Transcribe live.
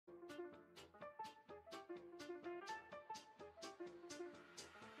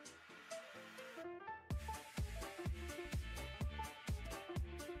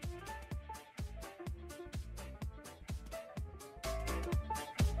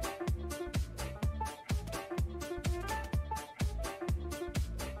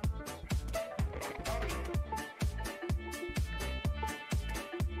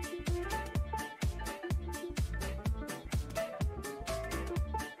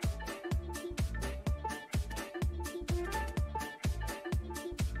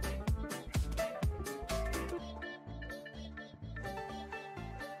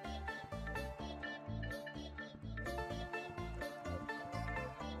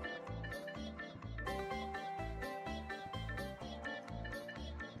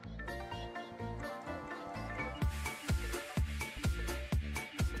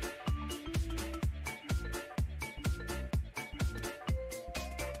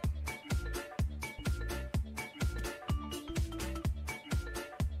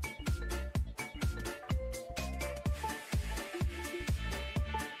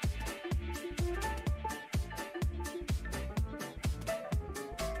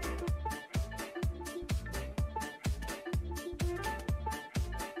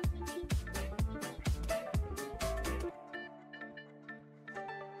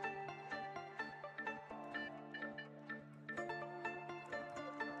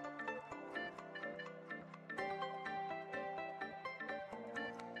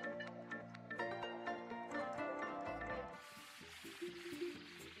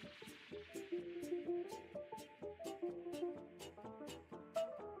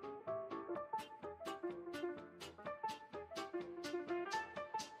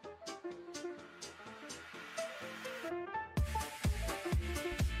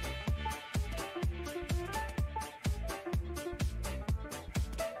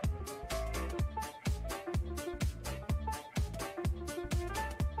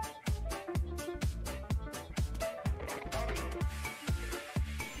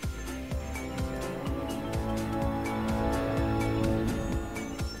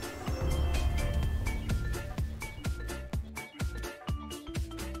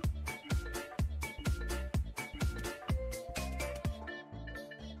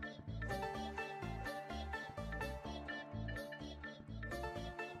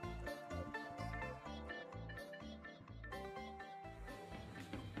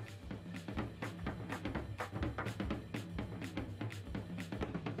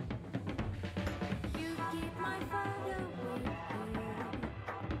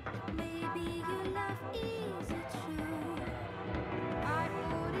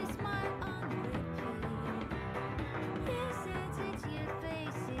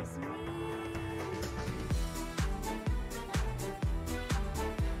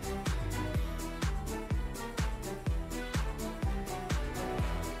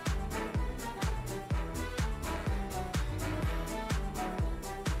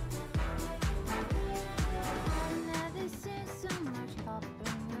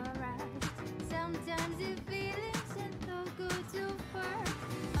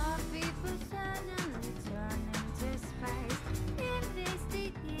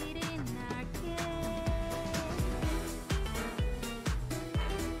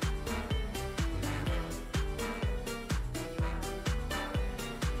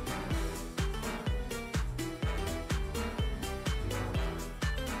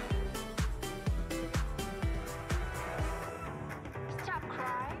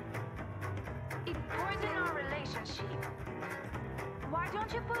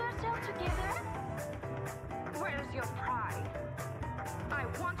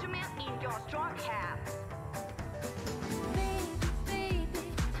your strong hat.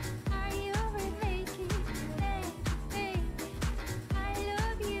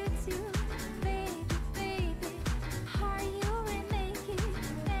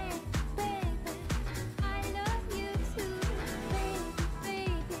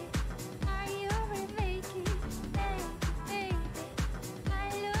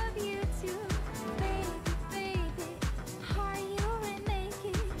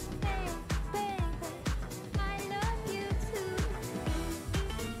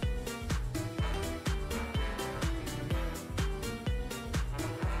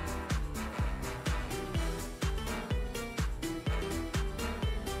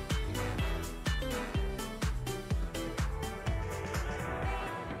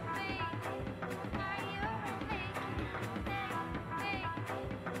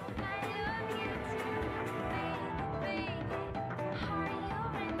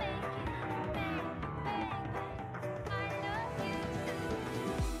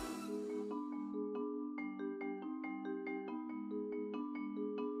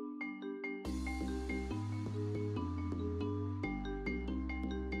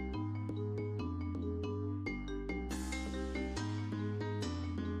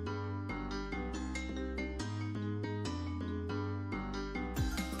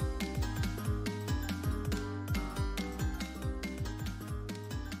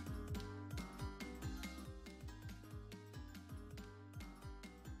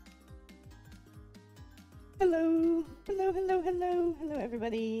 Hello, hello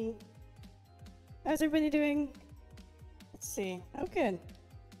everybody. How's everybody doing? Let's see. Oh good.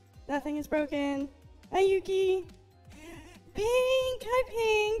 Nothing is broken. Hi Yuki. Pink, hi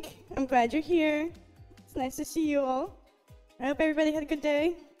Pink. I'm glad you're here. It's nice to see you all. I hope everybody had a good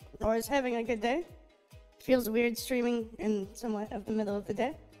day, or is having a good day. Feels weird streaming in somewhat of the middle of the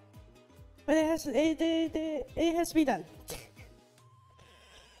day, but it has to be done.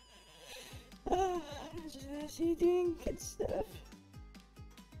 Just eating good stuff.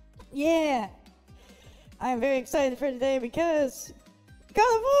 Yeah, I'm very excited for today because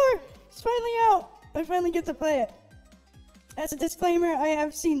God of War is finally out. I finally get to play it. As a disclaimer, I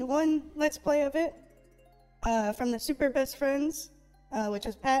have seen one Let's Play of it from the Super Best Friends, which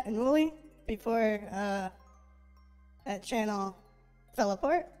is Pat and Wooly, before that channel fell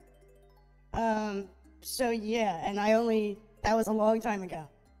apart. So yeah, and that was a long time ago.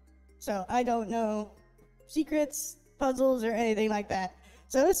 So I don't know secrets, puzzles, or anything like that.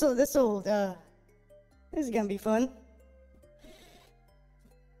 So this is gonna be fun.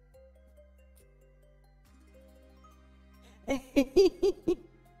 I'm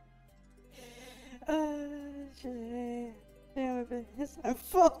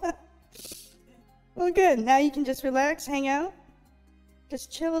full. Well, good. Now you can just relax, hang out, just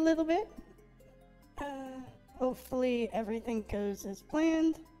chill a little bit. Hopefully everything goes as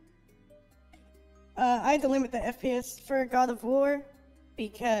planned. I had to limit the FPS for God of War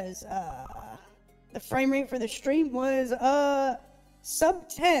because the frame rate for the stream was sub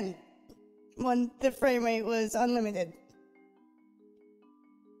 10 when the frame rate was unlimited.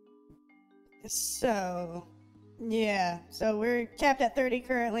 So yeah, so we're capped at 30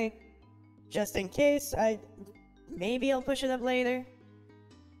 currently, just in case. Maybe I'll push it up later.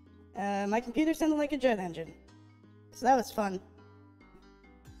 My computer sounded like a jet engine, so that was fun.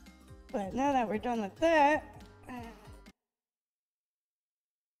 But now that we're done with that,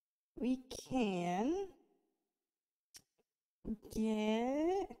 we can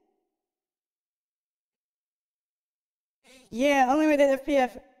get... Yeah, unlimited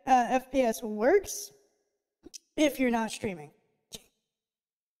FPS works if you're not streaming.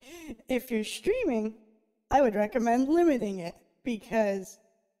 If you're streaming, I would recommend limiting it because,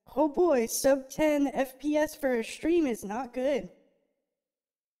 oh boy, sub 10 FPS for a stream is not good.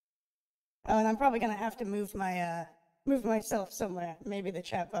 Oh, and I'm probably gonna have to move myself somewhere, maybe the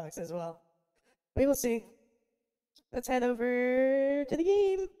chat box as well. We will see. Let's head over to the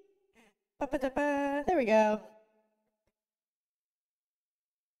game. There we go.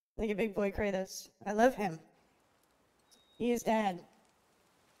 Look at big boy Kratos. I love him. He is dad.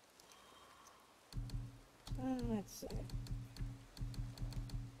 Let's see.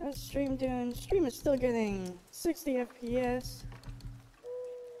 How's stream doing? Stream is still getting 60 FPS.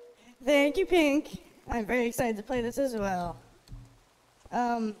 Thank you, Pink. I'm very excited to play this as well.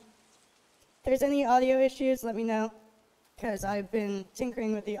 If there's any audio issues, let me know, because I've been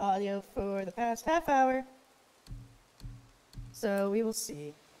tinkering with the audio for the past half hour. So we will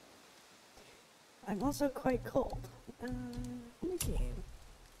see. I'm also quite cold. Okay.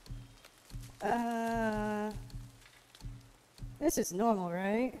 This is normal,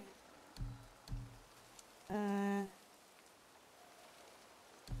 right?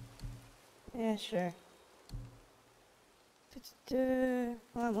 Yeah, sure.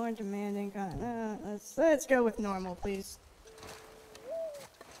 Want more demanding content. Let's go with normal, please.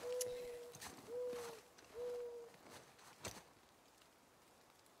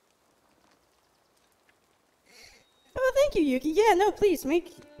 Oh, thank you, Yuki. Yeah, no, please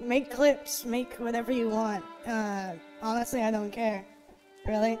make clips, make whatever you want. Honestly, I don't care.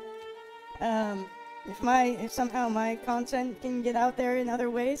 Really. If somehow my content can get out there in other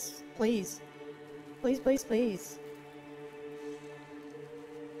ways, please. Please, please, please.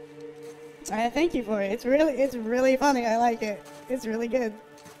 Thank you for it. It's really funny. I like it. It's really good.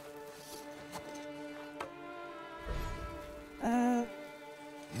 Ooh.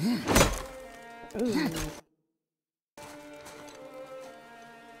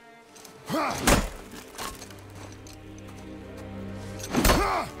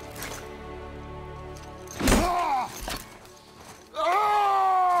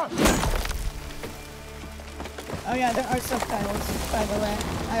 Oh yeah, there are subtitles, by the way.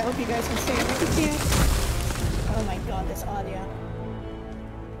 I hope you guys can see it. If you can't... Oh my god, this audio.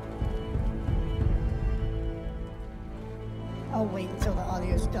 I'll wait until the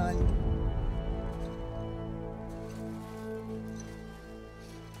audio's done.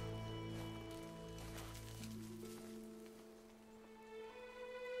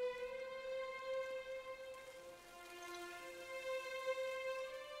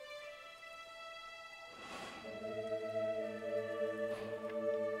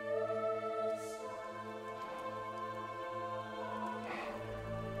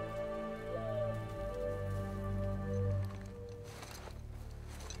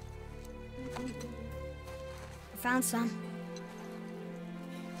 Found some.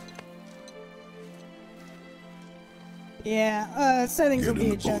 Yeah, settings will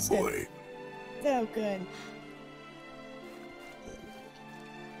be adjusted. Oh, good.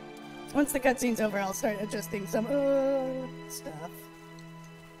 Once the cutscene's over, I'll start adjusting some stuff.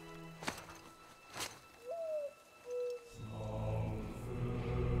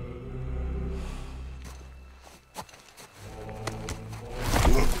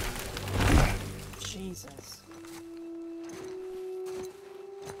 Jesus.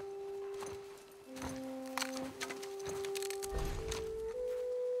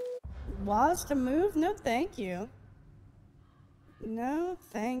 Laws to move? No, thank you. No,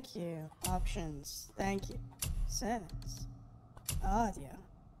 thank you. Options. Thank you. Settings. Audio.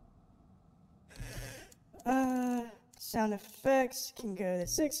 Sound effects can go to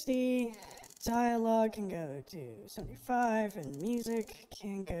 60. Dialogue can go to 75. And music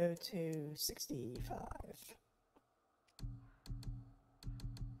can go to 65.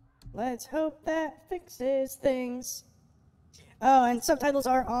 Let's hope that fixes things. Oh, and subtitles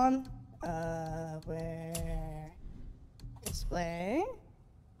are on. Where? Display.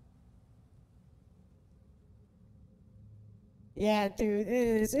 Yeah, dude,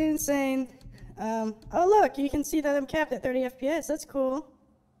 it is insane. Oh look, you can see that I'm capped at 30 FPS, that's cool.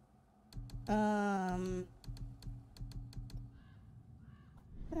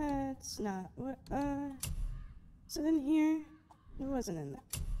 That's not what, is it in here? It wasn't in there.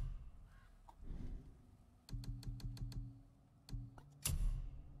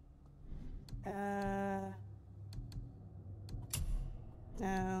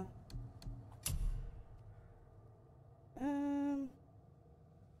 No.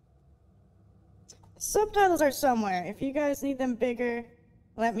 Subtitles are somewhere. If you guys need them bigger,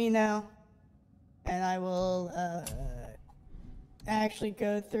 let me know. And I will, actually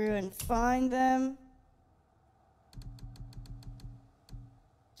go through and find them.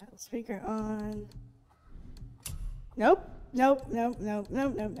 Speaker on. Nope. Nope, nope, nope,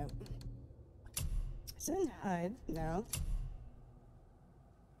 nope, nope, nope. Is it in HUD? No.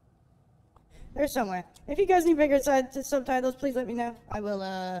 They're somewhere. If you guys need bigger subtitles, please let me know. I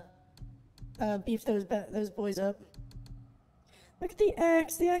will, beef those boys up. Look at the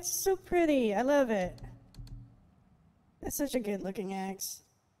axe. The axe is so pretty. I love it. That's such a good looking axe.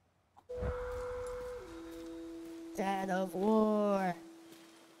 Dad of War.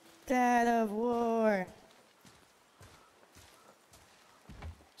 Dad of War.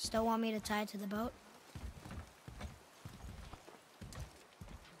 Still want me to tie it to the boat?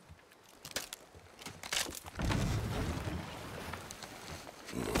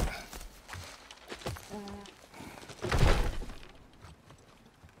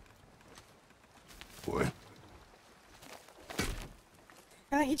 What?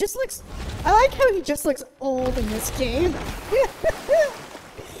 He just looks... I like how he just looks old in this game.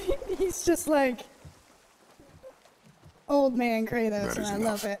 He's just like... old man Kratos, and I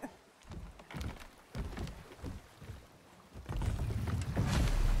love it.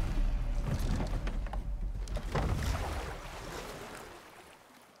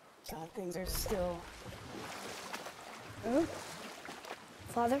 things are still... Oh,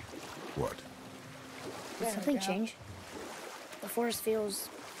 Father, What? did there we something go. change? The forest feels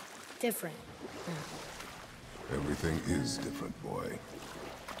different. Everything is different, boy.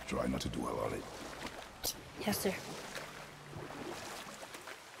 Try not to dwell on it. Yes, sir.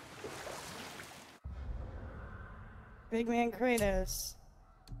 Big man Kratos.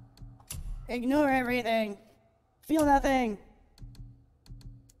 Ignore everything. Feel nothing.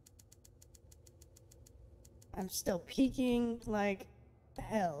 I'm still peeking like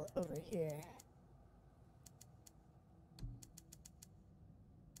hell over here.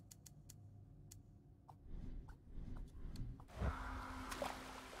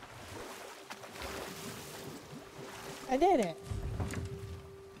 I did it.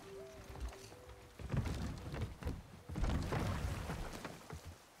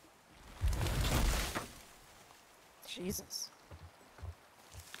 Jesus.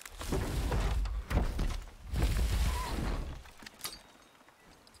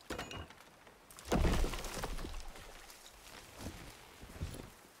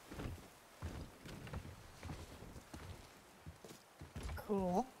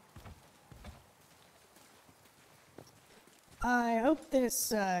 Cool. I hope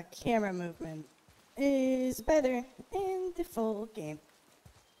this camera movement is better in the full game.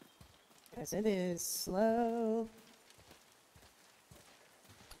 Because it is slow.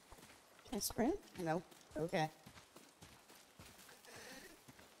 Can I sprint? Nope. Okay.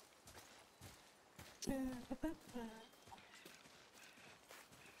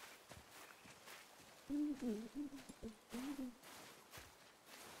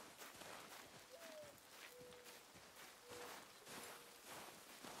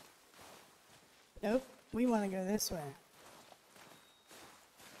 Nope, we want to go this way.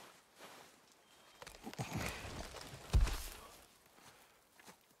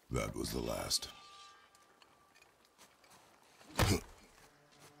 That was the last.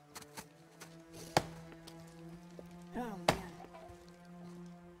 Oh man.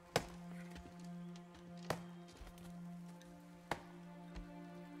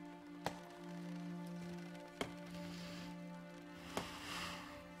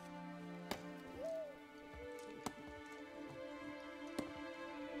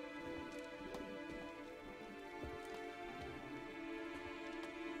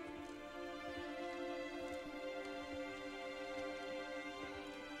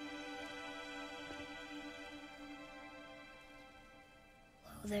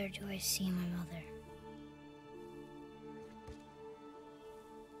 Oh, there do I see my mother.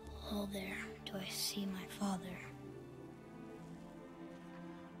 Oh, there do I see my father.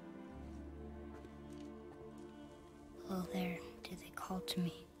 Oh, there do they call to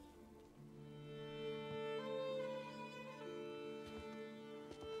me.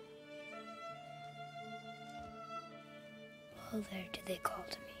 Oh, there do they call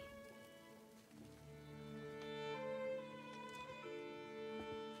to me.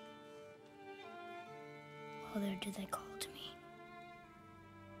 Oh, there do they call to me.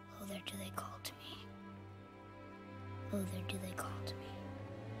 Oh, there do they call to me. Oh, there do they call to me.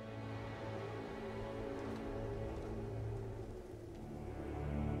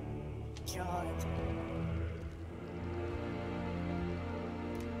 God.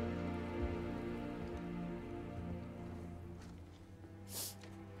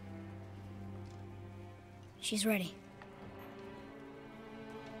 She's ready.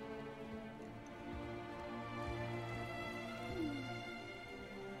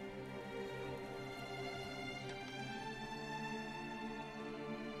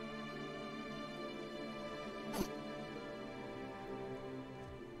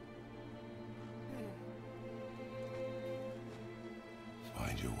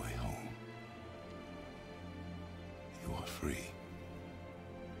 Find your way home. You are free.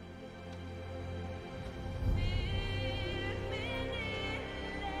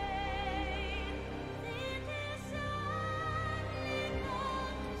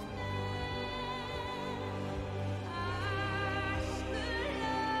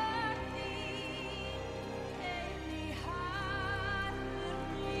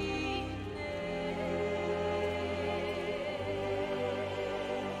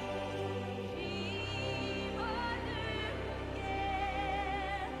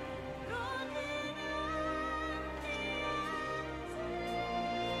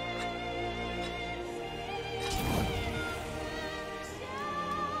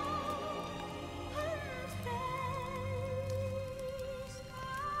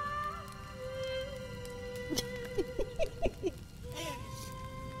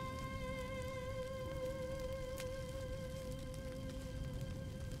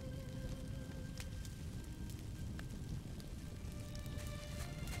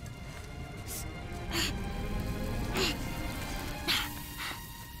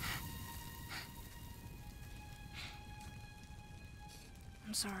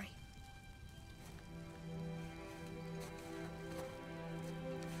 I'm sorry.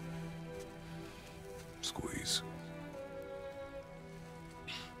 Squeeze.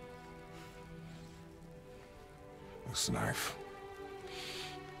 This knife.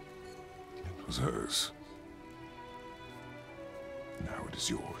 It was hers. Now it is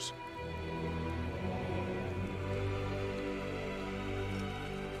yours.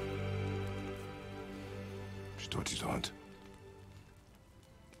 She taught you to hunt.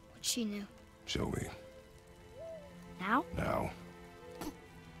 What she knew. Show me. Now? Now.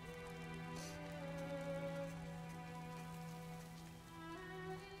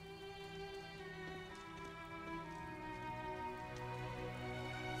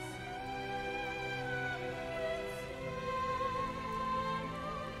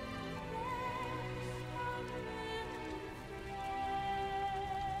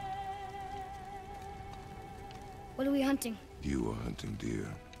 What are we hunting? You are hunting deer.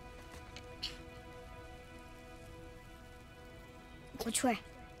 Which way?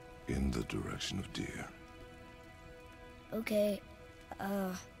 In the direction of deer. Okay,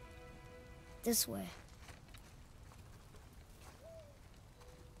 this way.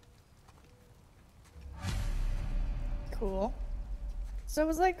 Cool. So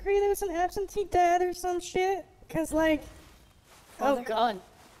was like Kratos an absentee dad or some shit? Cause like, Father? oh god.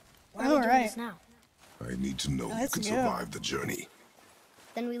 Why are we doing Alright. this now? I need to know you Let's can go. survive the journey.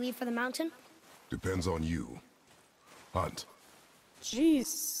 Then we leave for the mountain? Depends on you. Hunt.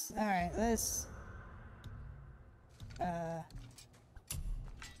 Jeez. Alright, let's...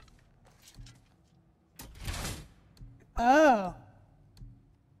 Oh.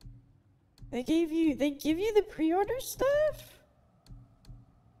 They give you the pre-order stuff?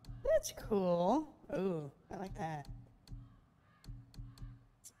 That's cool. Ooh, I like that.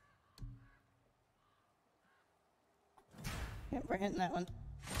 Yep, we're hitting that one.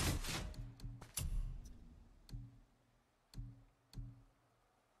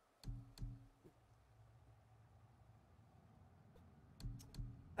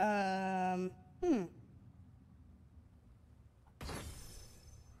 Hmm.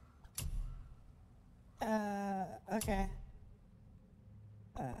 Okay.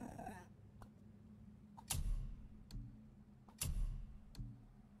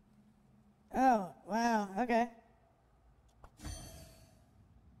 Oh, wow, okay.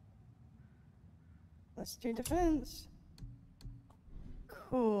 Let's do defense.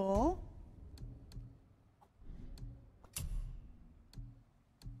 Cool.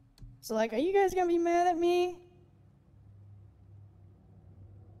 So, like, are you guys gonna be mad at me?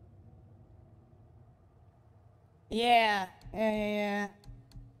 Yeah. Yeah.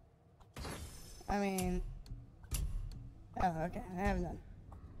 I mean... Oh, okay, I have none.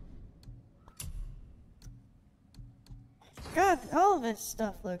 God, all of this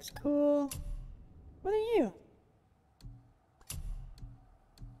stuff looks cool. What are you?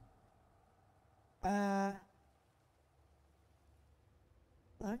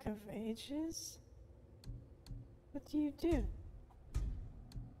 Luck of Ages? What do you do?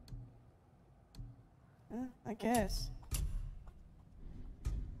 I guess.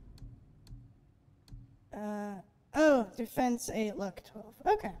 Oh, defense 8, luck 12.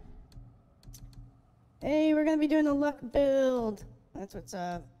 Okay. Hey, we're gonna be doing a luck build. That's what's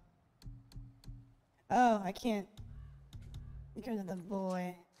up. Oh, I can't. Because of the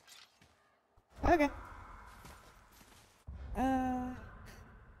boy. Okay.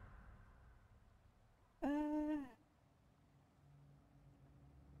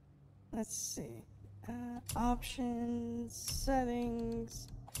 Let's see. Options, settings,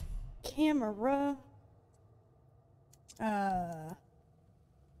 camera.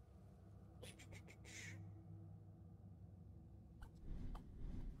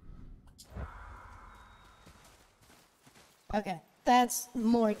 Okay, that's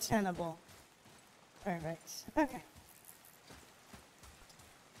more tenable. Perfect. Okay.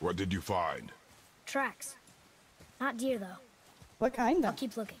 What did you find? Tracks. Not deer, though. What kind I'll of?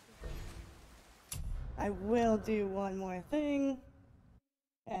 keep looking. I will do one more thing.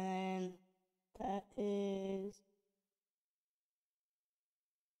 And that is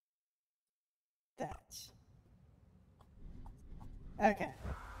that. Okay.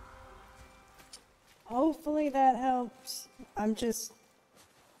 Hopefully that helps. I'm just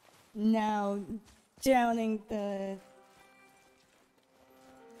now downing the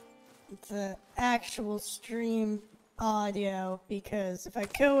actual stream audio because if I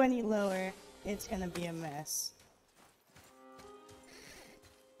go any lower, it's gonna be a mess.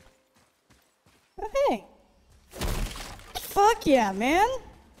 Oh, hey! Fuck yeah, man!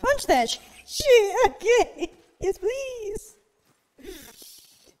 Punch that shit! Okay! Yes, please!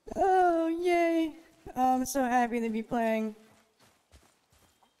 Oh, yay. I'm so happy to be playing.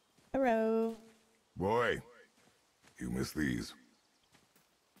 Hello. Boy, you missed these.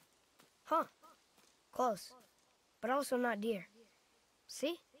 Huh. Close. But also not deer.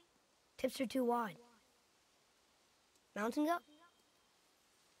 See? Tips are too wide. Mountain goat?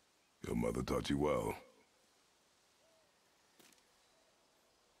 Your mother taught you well.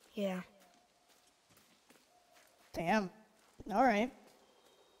 Yeah. Damn. Alright.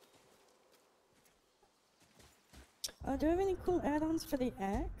 Oh, do I have any cool add-ons for the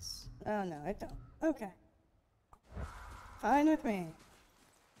axe? Oh, no, I don't. Okay. Fine with me.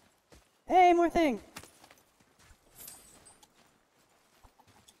 Hey, more thing!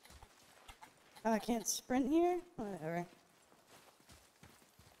 Oh, I can't sprint here? Whatever.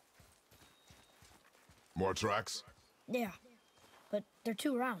 More tracks? Yeah. But they're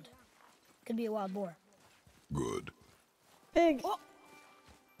too round. Could be a wild boar. Good. Pig! Oh!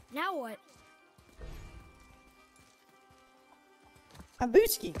 Now what? A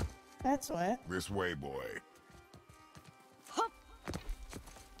booski! That's what. This way, boy. Hup!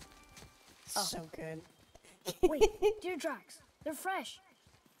 Oh. So good. Wait, deer tracks. They're fresh.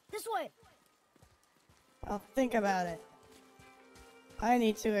 This way. I'll think about it. I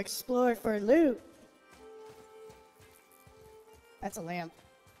need to explore for loot. That's a lamp.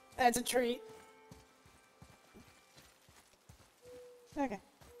 That's a treat. Okay.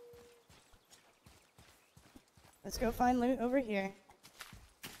 Let's go find loot over here.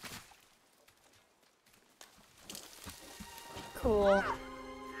 Cool.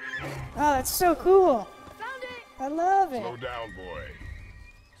 Oh, that's so cool. Found it! I love it. Slow down, boy.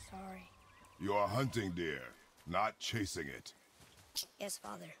 Sorry. You're hunting deer, not chasing it. Yes,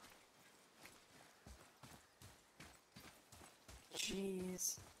 Father.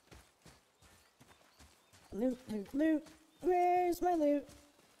 Jeez. Loot, loot, loot. Where's my loot?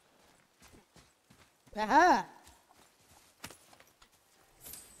 Aha!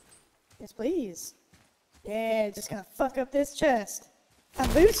 Yes, please. Yeah, just gonna fuck up this chest. A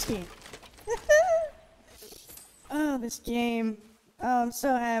booski. Oh, this game. Oh, I'm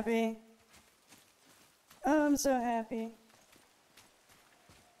so happy. Oh, I'm so happy.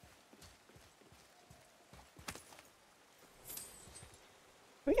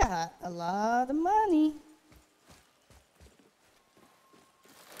 We got a lot of money.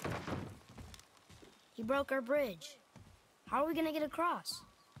 He broke our bridge. How are we gonna get across?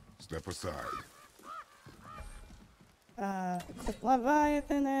 Step aside. Click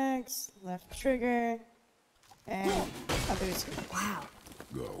Leviathan X, left trigger, and a boost. Wow.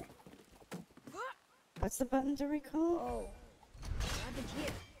 Go. What's the button to recall? Oh. What happened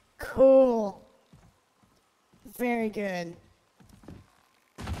here? Cool. Very good.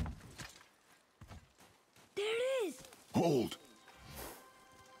 There it is! Hold.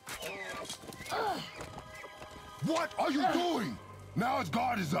 What are you doing? Now his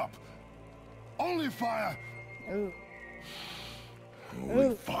guard is up. Only fire. Ooh.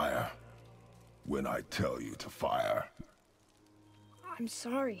 Only fire. When I tell you to fire. I'm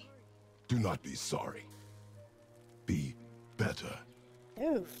sorry. Do not be sorry. Be better.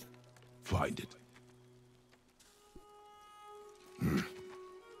 Oof. Find it.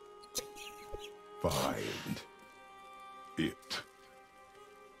 Find it.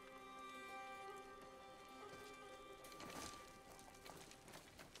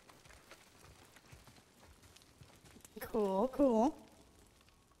 Cool, cool.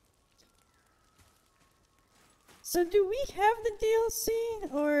 So do we have the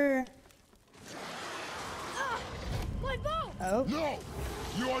DLC, or... My bow! Oh, No!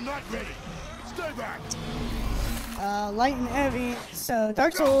 You are not ready! Stay back! light and heavy. So,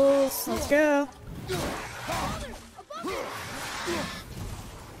 Dark Souls, let's go.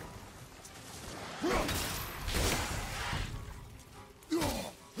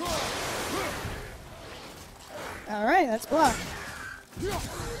 Alright, that's blocked.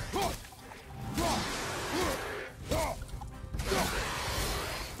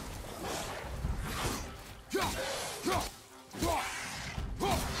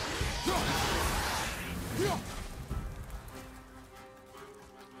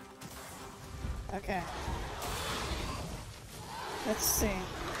 Okay. Let's see.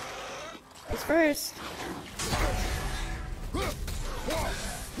 Who's first?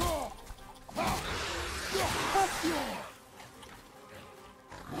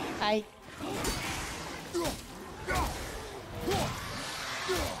 Hi.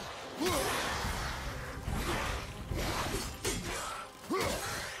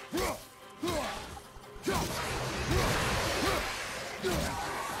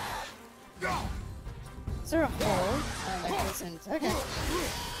 Is there a hole? Oh, there isn't. Okay.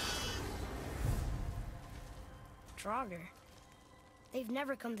 Draugr. They've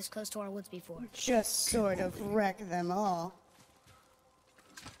never come this close to our woods before. Just sort of wreck them all.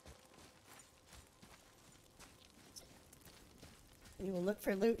 We will look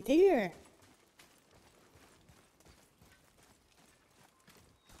for loot here.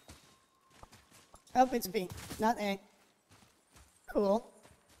 Oh, it's B, not A. Cool.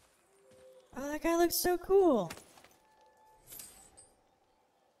 Oh, that guy looks so cool.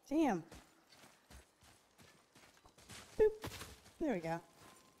 Damn. Boop. There we go.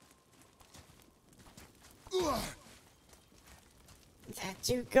 That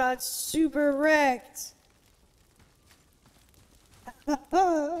dude got super wrecked.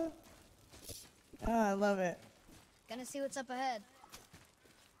 Oh, I love it. Gonna see what's up ahead.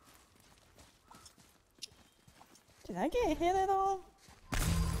 Did I get hit at all?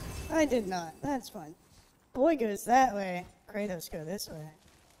 I did not. That's fun. Boy goes that way. Kratos go this way.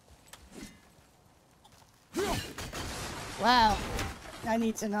 Wow. I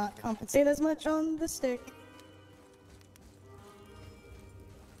need to not compensate as much on the stick.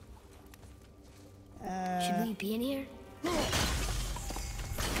 Should we be in here?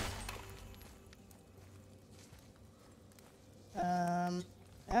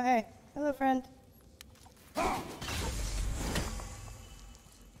 Okay. Hello, friend. Oh,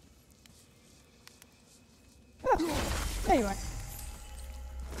 there you are.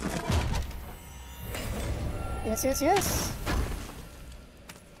 Yes, yes, yes.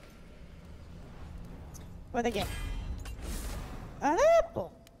 What'd they get? An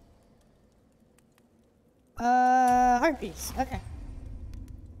apple. Heart piece. Okay.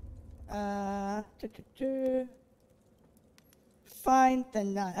 Find the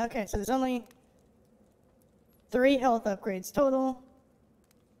nut. Okay, so there's only 3 health upgrades total.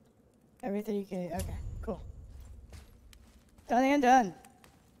 Everything you can. Okay, cool. Done and done.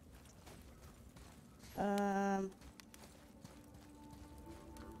 All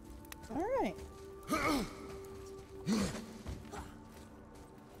right.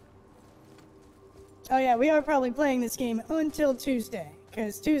 Oh yeah, we are probably playing this game until Tuesday,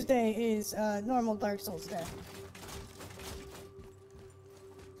 because Tuesday is normal Dark Souls day.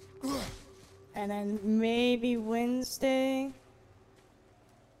 And then maybe Wednesday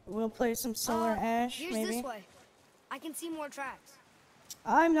we'll play some Solar Ash, Here's maybe. this way. I can see more tracks.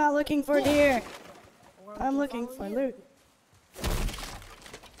 I'm not looking for deer. Or we I'm can looking follow for you. loot.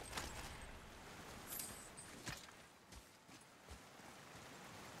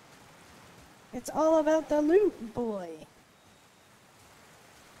 It's all about the loot, boy.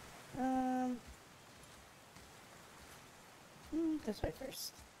 This way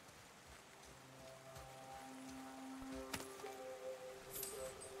first.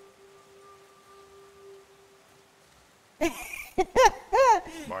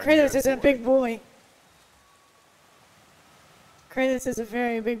 Kratos is a big boy. Kratos is a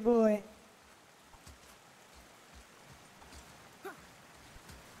very big boy.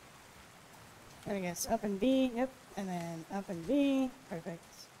 I guess up and B, yep, and then up and B, perfect.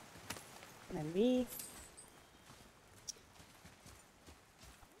 And then B.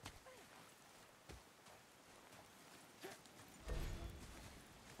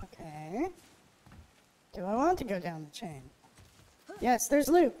 Okay. Do I want to go down the chain? Yes, there's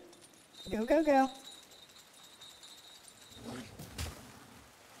loot. Go, go, go.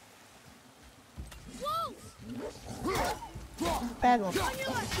 Bad wolf.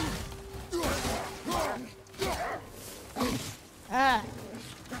 Ah.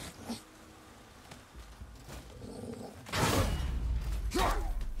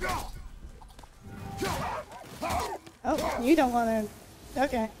 Oh, you don't want to.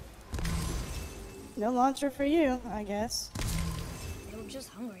 Okay. No launcher for you, I guess. They were just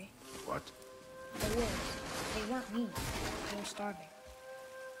hungry. What? They were. They weren't mean. They were starving.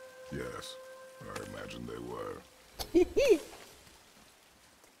 Yes, I imagine they were.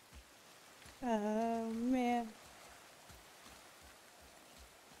 Oh, man.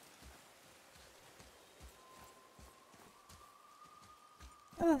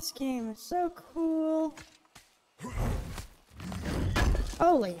 Oh, this game is so cool.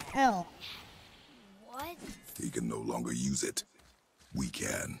 Holy hell. What? He can no longer use it. We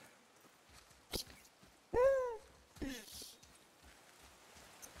can.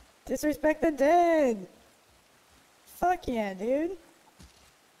 Disrespect the dead. Fuck yeah, dude.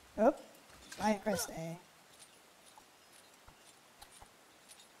 Oh, I pressed A.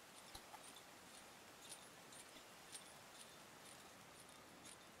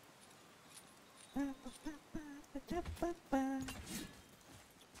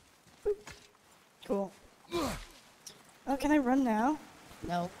 Cool. Oh, can I run now?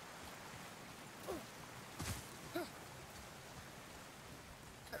 No.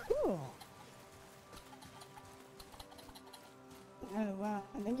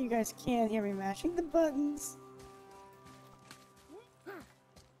 now. I think you guys can't hear me mashing the buttons.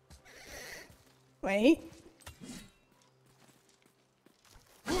 Wait.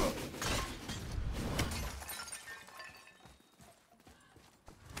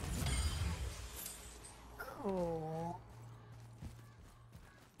 Cool.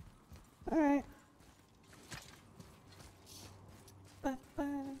 Alright.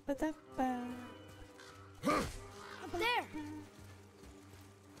 Ba-ba-ba-da-ba. Up there!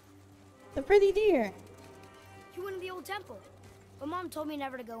 The pretty deer. You went to the old temple. But Mom told me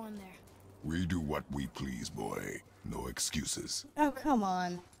never to go in there. We do what we please, boy. No excuses. Oh, come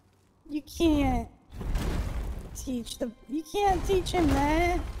on. You can't teach him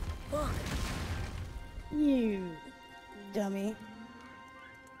that. Look, You dummy.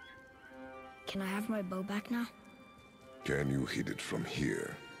 can I have my bow back now? Can you hit it from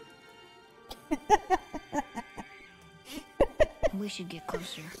here? We should get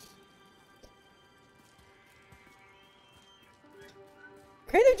closer.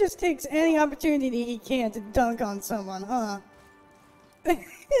 Kratos just takes any opportunity he can to dunk on someone, huh? I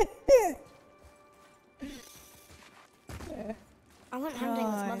went hunting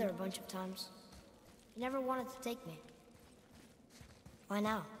with Mother a bunch of times. She never wanted to take me. Why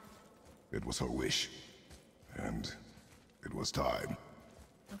now? It was her wish. And it was time.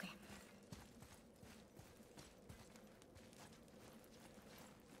 Okay.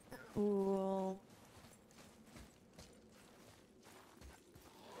 Cool.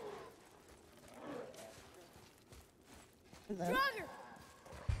 Hello.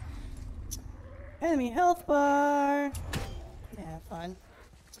 Enemy health bar. Yeah, fun.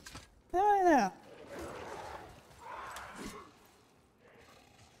 Oh, no.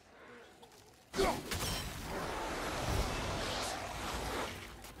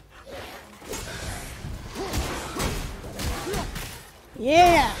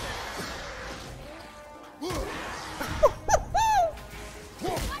 Yeah.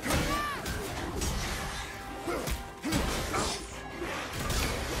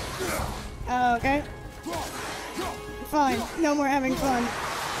 Oh, okay. Fine. No more having fun.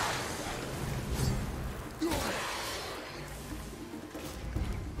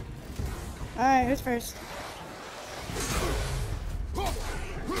 Alright, who's first?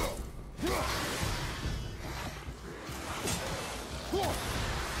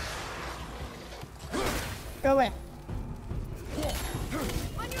 Go away.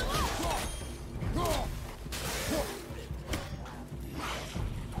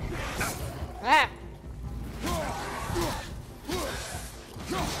 Ah!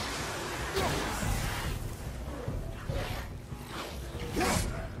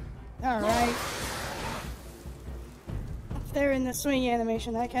 Alright. If they're in the swing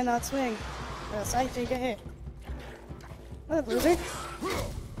animation, I cannot swing. Or else I take a hit. What, loser?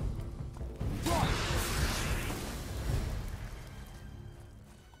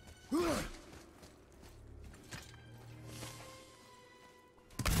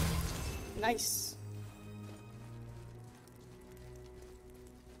 Nice.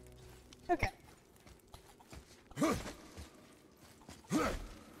 Okay.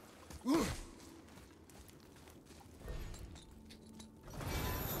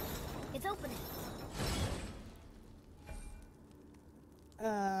 It's opening.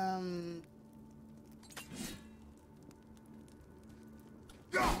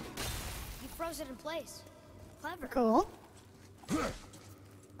 You froze it in place. Clever. Cool.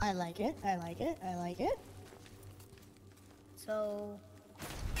 I like it, I like it, I like it. So...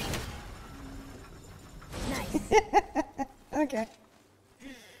 Nice. Okay.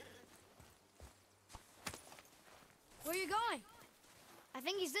 Where are you going? I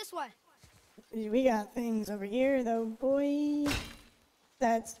think he's this way. We got things over here, though, boy.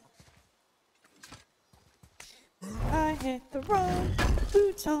 That's... I hit the wrong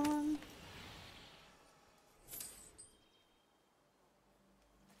button.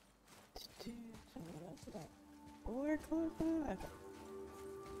 Okay.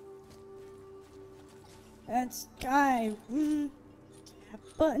 That's guy.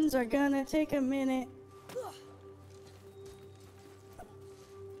 Buttons are gonna take a minute.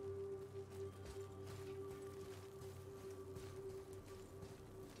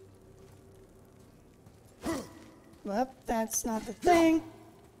 Well, that's not the thing.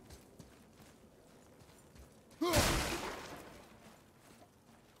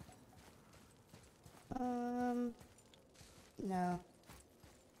 No.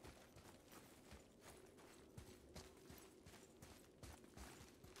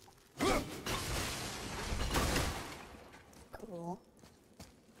 Cool.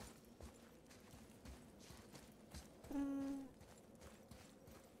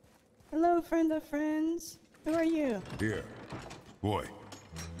 Hello, friend of friends. Who are you? Here. Boy.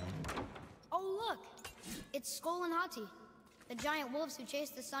 Oh, look! It's Skull and Hati, the giant wolves who chase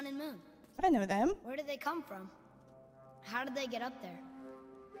the sun and moon. I know them. Where did they come from? How did they get up there?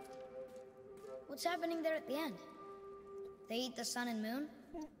 What's happening there at the end? They eat the sun and moon?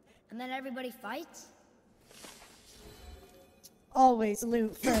 And then everybody fights? Always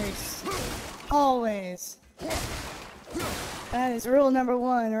loot first. Always. That is rule number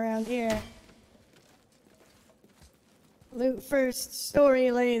 1 around here. Loot first,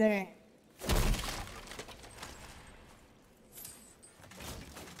 story later.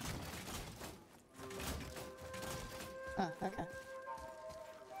 Oh, okay.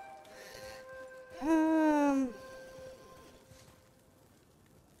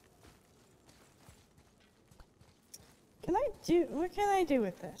 What can I do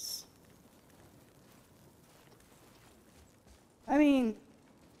with this? I mean...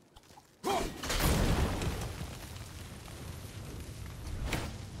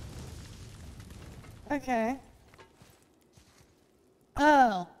 Okay.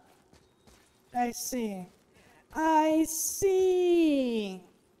 Oh. I see. I see.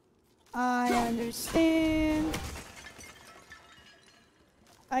 I understand.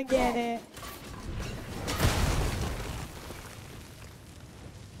 I get it.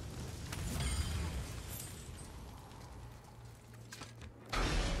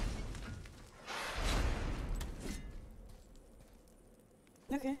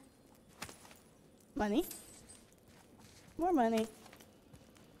 Okay. Money. More money.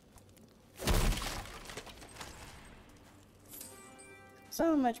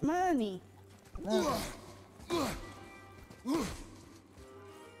 So much money.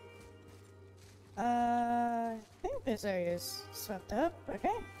 I think this area is swept up. Okay.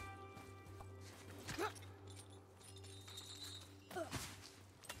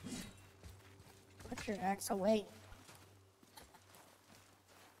 Put your axe away.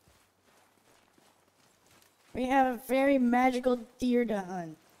 We have a very magical deer to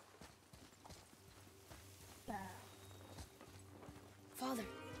hunt. Father,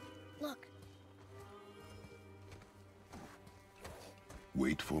 look.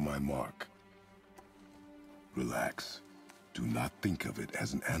 Wait for my mark. Relax. Do not think of it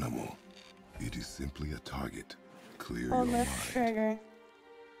as an animal. It is simply a target. Clear your Hold mind. left trigger.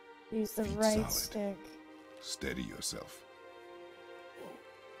 Use the Feet right solid. stick. Steady yourself.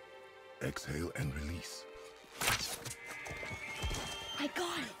 Exhale and release. I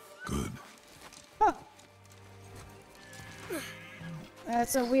got it. Good. Huh.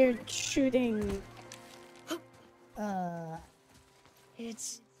 That's a weird shooting.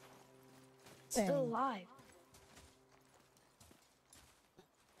 It's thing. still alive.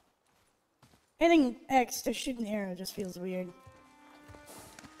 Hitting X to shoot an arrow just feels weird.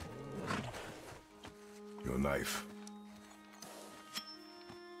 Your knife.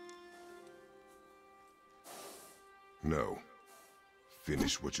 No.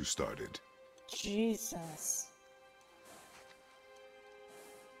 Finish what you started. Jesus.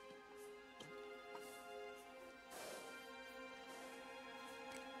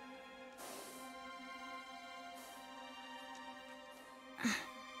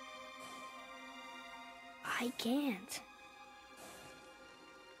 I can't.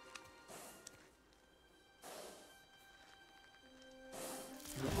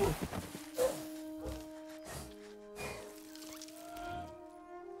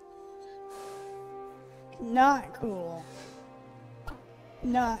 Not cool.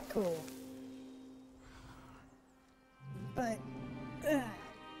 Not cool. But,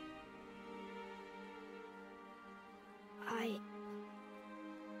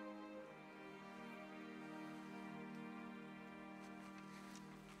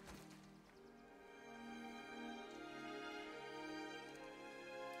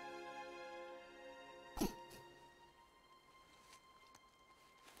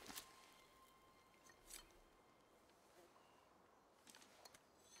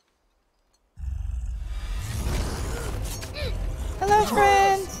 hello,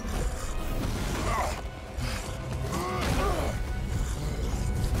 friends!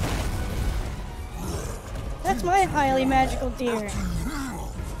 That's my highly magical deer.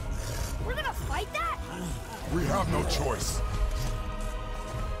 We're gonna fight that? We have no choice.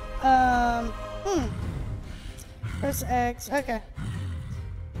 Press X, okay.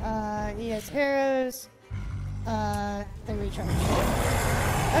 He has arrows. They recharge.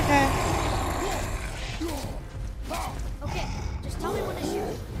 Okay. Okay, just tell me when to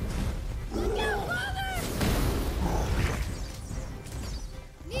shoot. Look out, Father!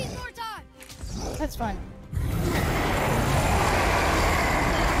 Need more time! That's fine.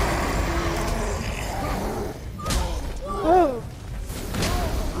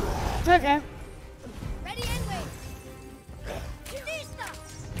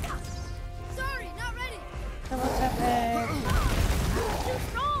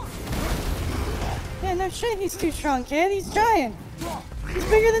 no shit, he's too strong, kid. He's giant. He's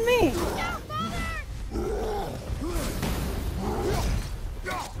bigger than me.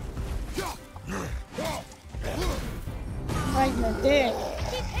 Right in the dick.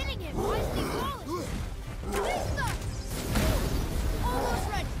 Keep hitting him. Why isn't he falling? Vista! Almost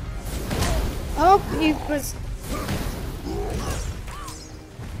ready. Oh, he was.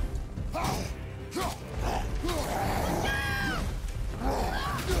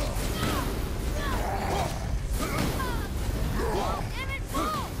 Damn it,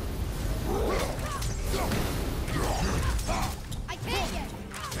 fall! I can't yet.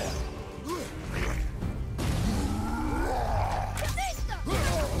 Vista!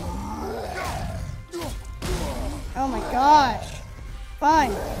 Oh my gosh.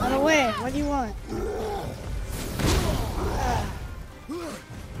 Fine, run away. What do you want?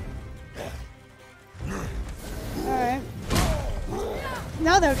 Alright.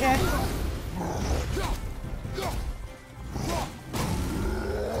 Now they're okay.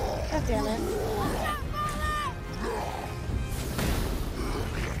 God damn it.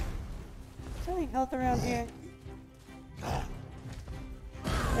 Is there any health around here?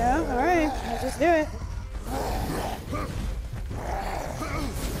 No? Alright, I'll just do it.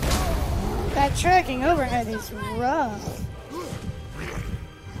 That tracking overhead is rough.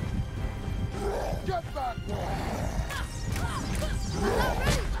 Get back, boy!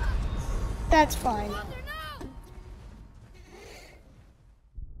 That's fine.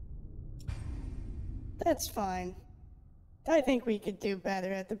 That's fine. I think we could do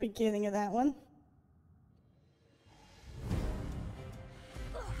better at the beginning of that one.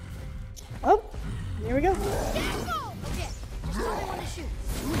 Oh, here we go. Okay, just tell me when to shoot.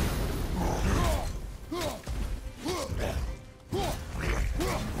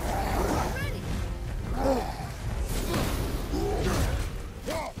 Ready.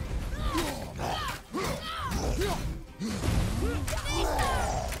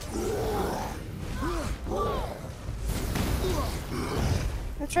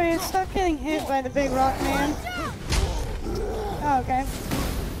 Atreus, stop getting hit by the big rock man. Oh, okay.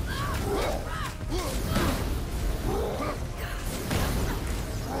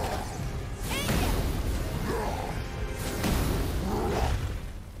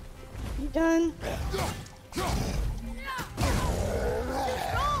 You done?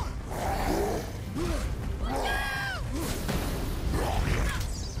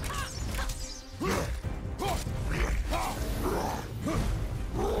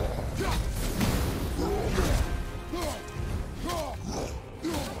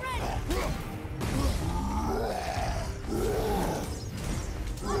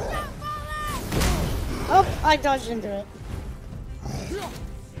 Oh, I dodged into it.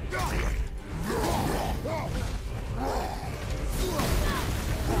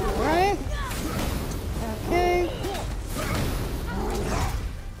 Alright. Okay.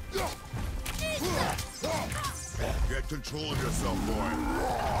 Get control of yourself, boy.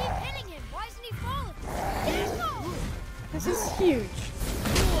 Keep hitting him. Why isn't he falling? Careful! This is huge.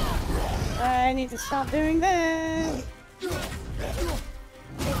 I need to stop doing that.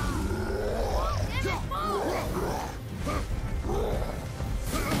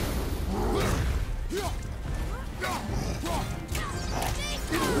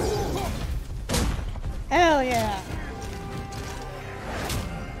 Hell yeah.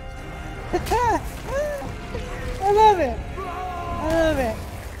 I love it. I love it.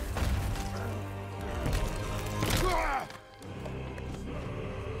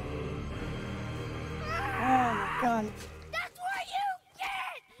 Oh my god. That's what you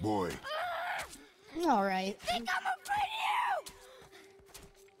get! Boy, Alright. Think I'm afraid of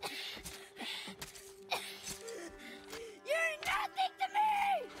you! You're nothing to me!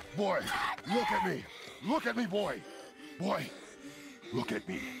 boy, look at me. Look at me, boy. Boy, look at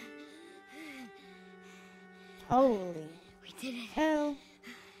me. Holy We did it. hell.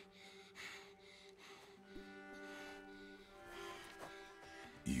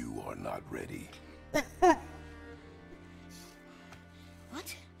 You are not ready.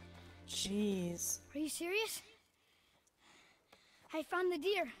 What? Jeez. Are you serious? I found the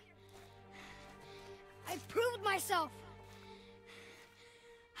deer. I proved myself.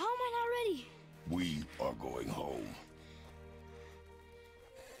 How am I not ready? We are going home.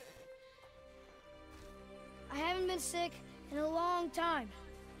 I haven't been sick in a long time.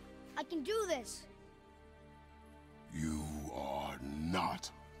 I can do this. You are not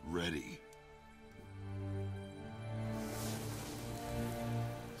ready.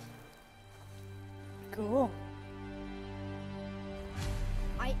 Cool.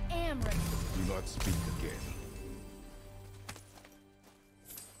 I am ready. Do not speak again.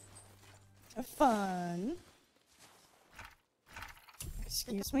 Fun.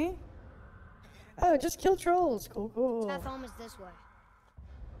 Excuse me? Oh, just kill trolls. Cool, cool. Path home is this way.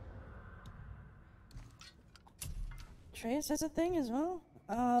 Trace has a thing as well?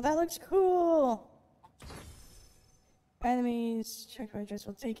 Oh, that looks cool. Enemies checked by Trace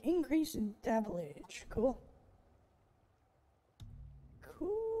will take increase in damage. Cool.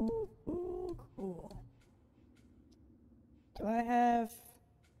 Cool, cool, cool. Do I have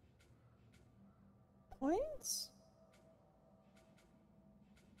points?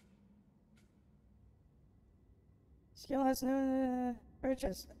 Skill has no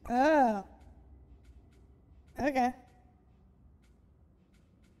purchase. Oh. Okay.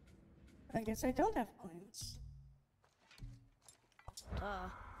 I guess I don't have points.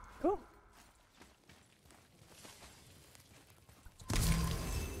 Cool.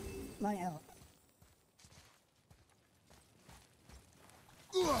 My health.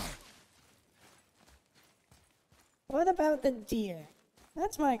 What about the deer?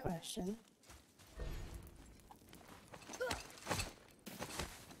 That's my question.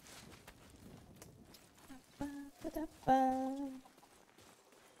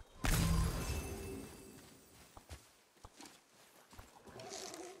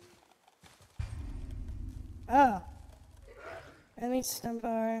 Oh. Enemy stun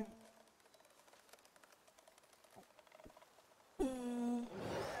bar.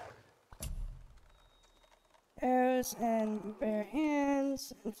 Arrows and bare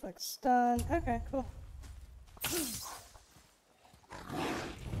hands. Inflict stun. Okay, cool.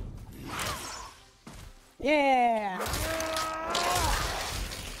 Yeah!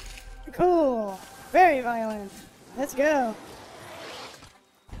 Cool! Very violent. Let's go.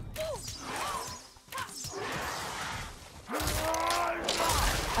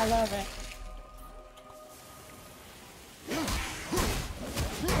 I love it.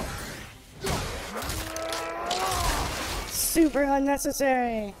 Super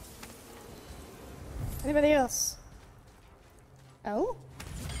unnecessary. Anybody else? Oh?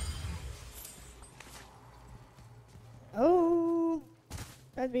 Oh,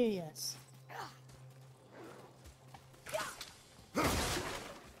 that'd be a yes.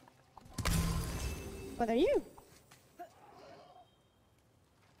 What are you?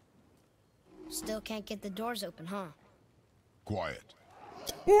 Still can't get the doors open, huh? Quiet.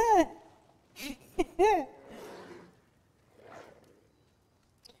 Yeah.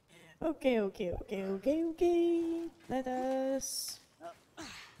 Okay. Let us.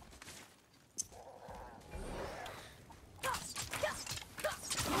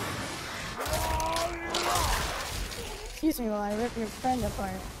 Excuse me while I rip your friend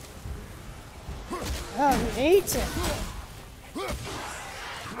apart. Oh, he ate it.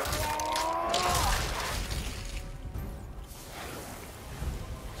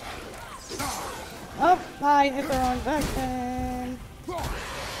 Oh, I hit the wrong button.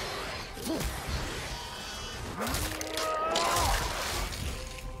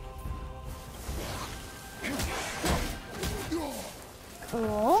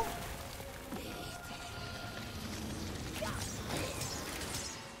 Cool.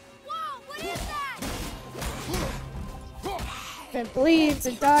 Whoa, what is that? If it bleeds,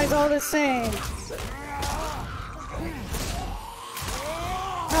 it dies all the same.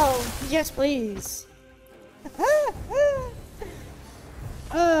 Oh, yes, please.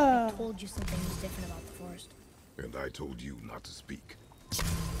 I told you something was different about the forest. And I told you not to speak.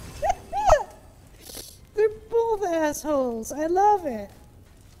 They're both assholes. I love it.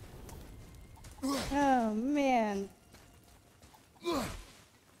 Oh, man.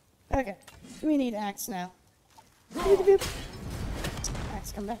 Okay. We need Axe now.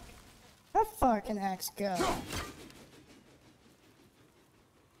 Axe, come back. How far can Axe go?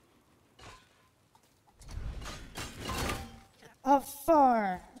 How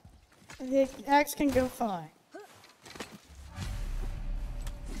far? The Axe can go far.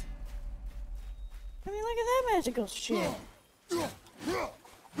 I mean, look at that magical shit.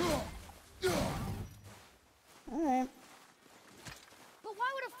 Alright. But why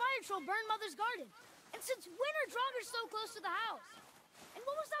would a fire troll burn Mother's garden? And since when are Draugrs so close to the house? And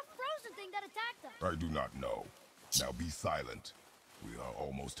what was that frozen thing that attacked us? I do not know. Now be silent. We are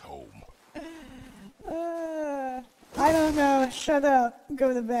almost home. I don't know. Shut up.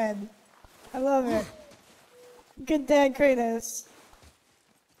 Go to bed. I love it. Good dad, Kratos.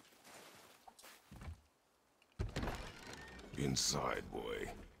 Inside,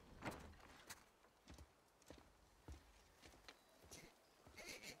 boy.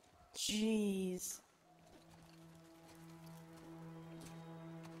 Jeez.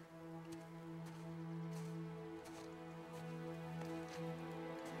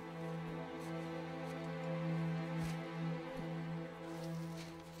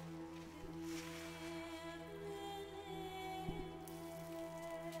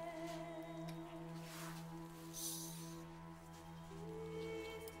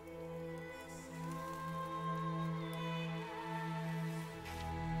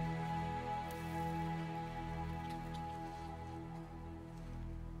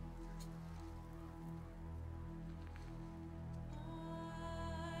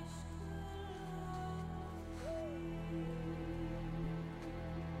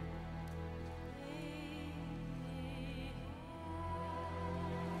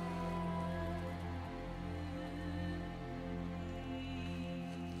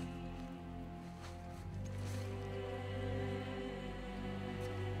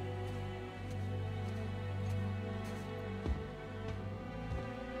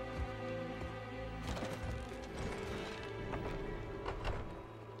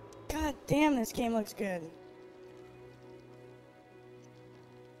 Damn, this game looks good.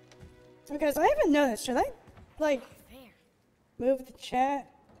 So guys, I haven't noticed. Should I, like, move the chat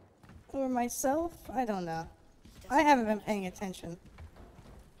over myself? I don't know. I haven't been paying attention.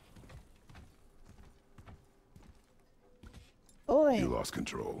 Boy. You lost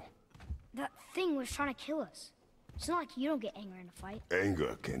control. That thing was trying to kill us. It's not like you don't get angry in a fight.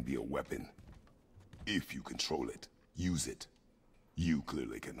 Anger can be a weapon. If you control it, use it. You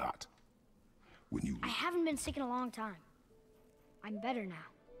clearly cannot. When you... I haven't been sick in a long time. I'm better now.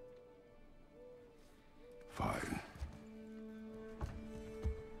 Fine.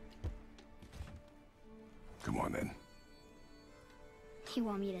 Come on then. You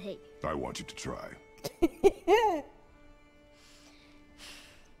want me to hit you? I want you to try.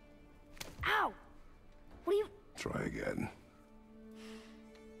 Ow! What are you... Try again.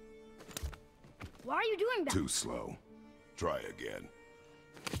 Why are you doing that? Too slow. Try again.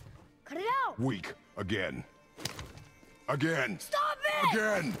 Cut it out! Weak. Again. Again. Stop it!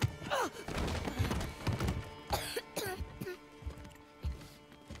 Again!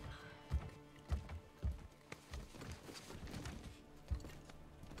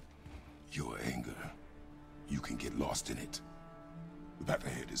 Your anger. You can get lost in it. The path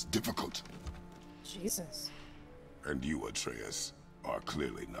ahead is difficult. Jesus. And you, Atreus, are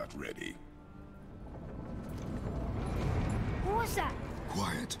clearly not ready. What was that?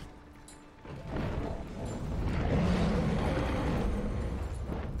 Quiet.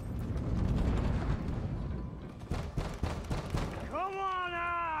 Come on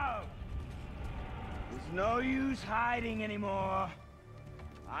out! There's no use hiding anymore.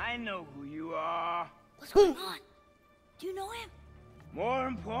 I know who you are. What's going on? Do you know him? More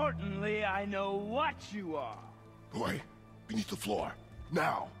importantly, I know what you are. Boy, beneath the floor.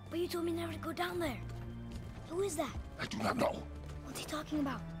 Now. But you told me never to go down there. Who is that? I do not know. What's he talking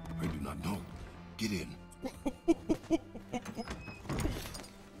about? I do not know. Get in.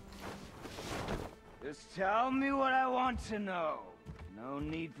 Just tell me what I want to know. No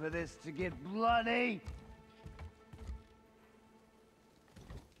need for this to get bloody.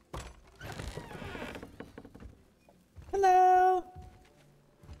 Hello.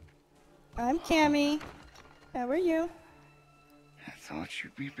 I'm Cammy. How are you? I thought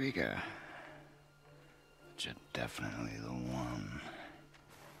you'd be bigger. But you're definitely the one.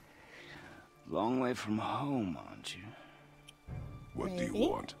 Long way from home, aren't you? What do Maybe. you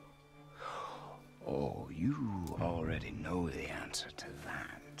want? Oh, you already know the answer to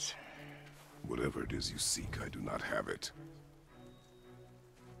that. Whatever it is you seek, I do not have it.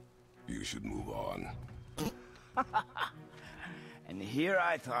 You should move on. And here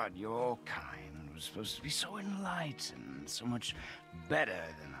I thought your kind was supposed to be so enlightened, so much better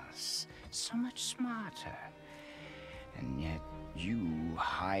than us, so much smarter. And yet you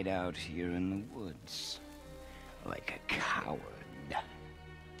hide out here in the woods, like a coward.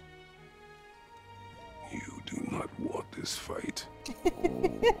 You do not want this fight.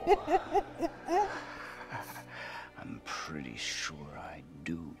 Oh. I'm pretty sure I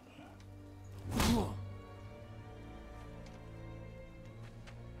do.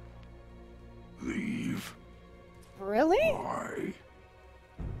 Leave Really? my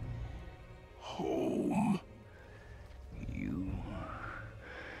home. You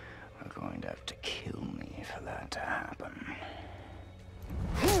are going to have to kill me for that to happen.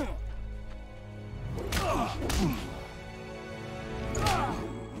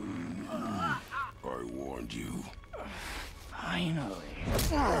 I warned you. Finally.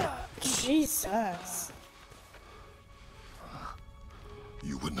 Jesus.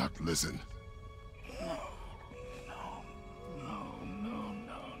 You would not listen.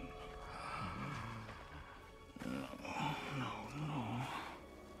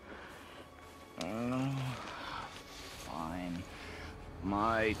 Fine.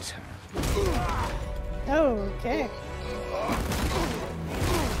 My turn. Okay.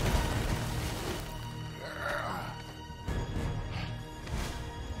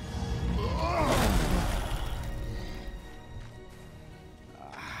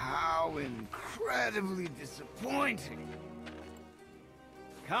 How incredibly disappointing.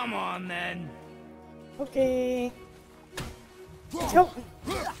 Come on, then. Okay. Let's go.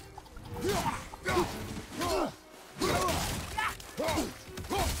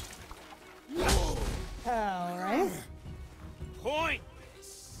 All right. Point.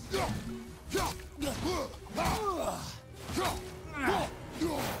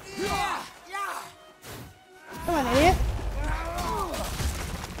 Come on, idiot.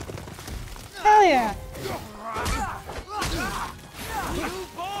 Hell yeah.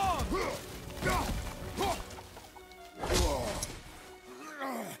 Move on.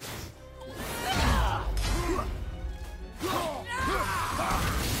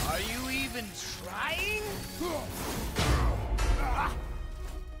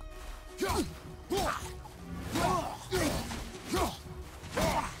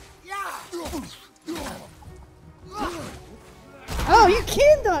 Oh, you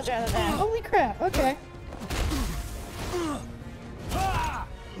can dodge out of that. Holy crap. Okay.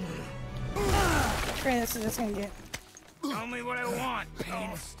 Kratos is just gonna get. Tell me what I want.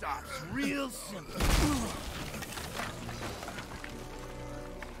 Pain stops real simple.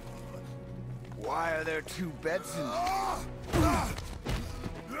 Why are there two beds in there?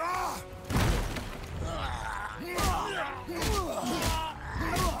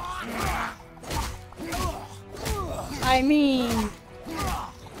 I mean,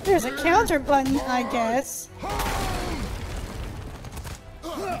 there's a counter button, I guess.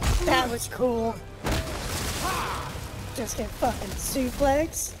 That was cool. Just get fucking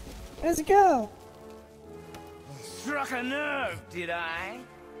suplex. Let's go. Struck a nerve, did I?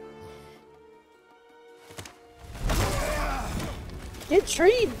 Get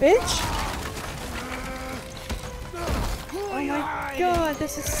treed, bitch. Oh my god,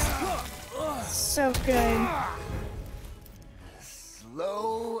 this is so good.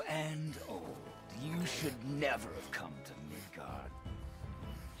 Slow and old. You should never have come to Midgard.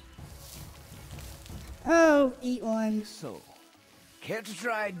 Oh, eat one. So, care to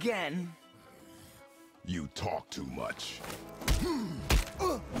try again? You talk too much.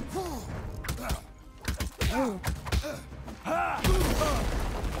 Oh.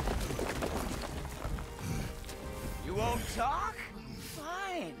 You won't talk?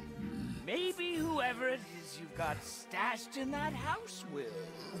 Fine. Maybe whoever it is you've got stashed in that house will.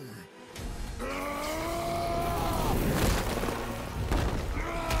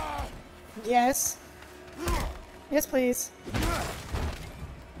 Yes. Yes, please.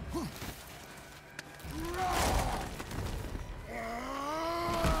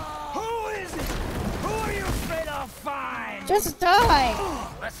 Who is it? Who are you afraid I'll find? Just die.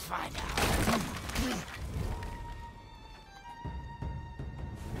 Let's find out.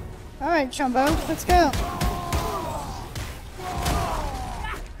 All right, Chumbo, let's go.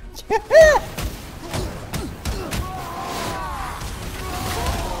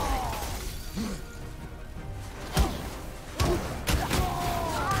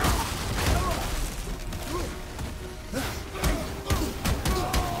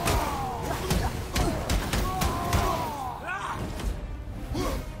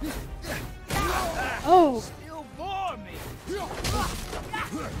 Oh. You'll bore me.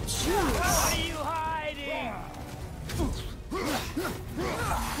 Jeez. What are you hiding?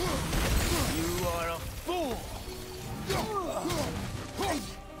 You are a fool.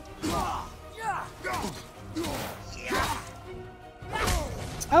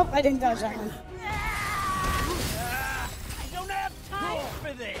 Oh, I didn't dodge that one. I don't have time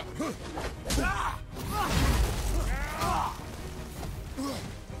for this.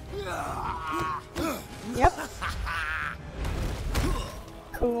 Yep.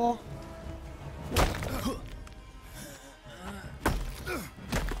 Cool.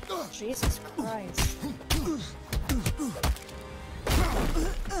 Jesus Christ.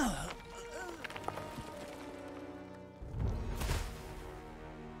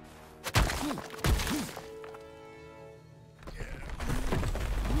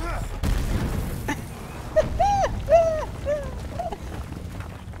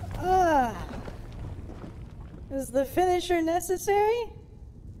 Is the finisher necessary?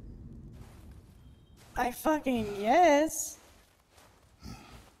 I fucking yes.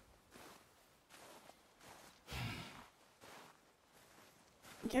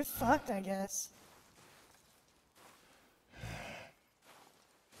 Get fucked, I guess.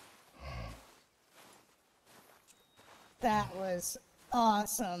 That was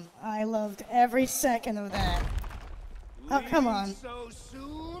awesome. I loved every second of that. Oh, come on. So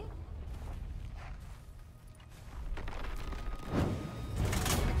soon?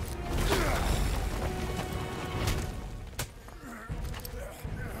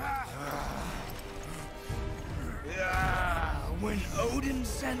 When Odin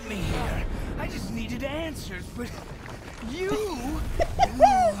sent me here, I just needed answers, but you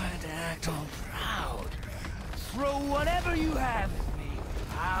had to act all proud. Throw whatever you have at me.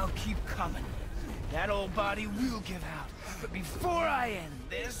 I'll keep coming. That old body will give out. But before I end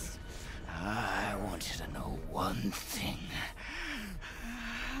this, I want you to know one thing.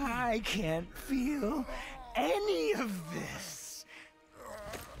 I can't feel any of this.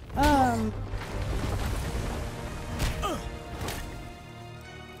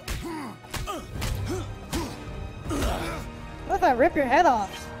 What if I rip your head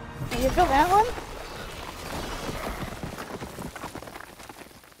off? Can you feel that one?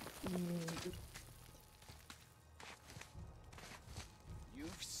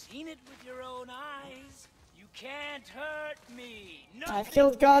 You've seen it with your own eyes. You can't hurt me. me. I've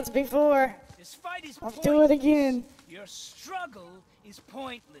killed gods before. This fight is I'll do it again. Your struggle is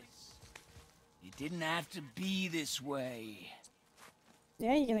pointless. It didn't have to be this way.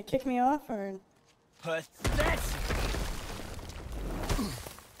 Yeah, you gonna kick me off or? Pathetic.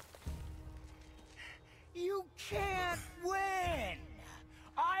 You can't win.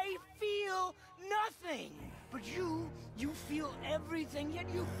 I feel nothing, but you feel everything. Yet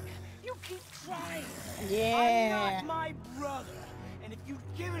you keep trying. Yeah. I'm not my brother, and if you'd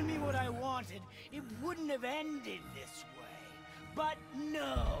given me what I wanted, it wouldn't have ended this way. But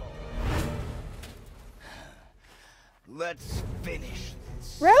no. Let's finish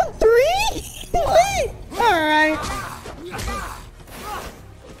this. Round 3? Wait. All right.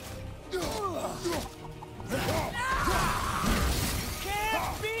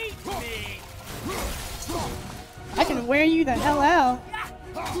 Can't beat me. I can wear you the hell out.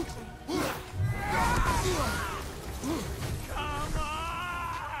 Come on.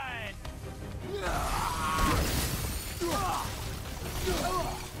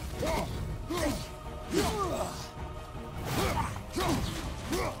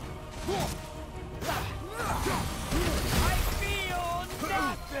 I feel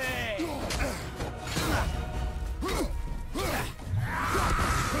nothing.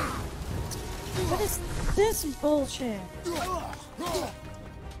 What is this bullshit?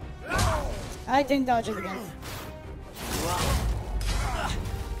 I didn't dodge it again.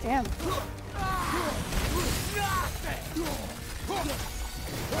 Damn.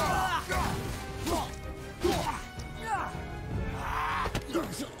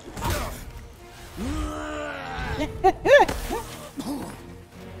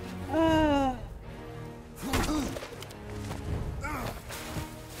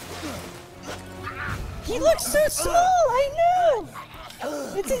 He looks so small, I know!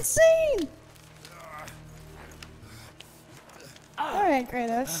 It's insane! Alright,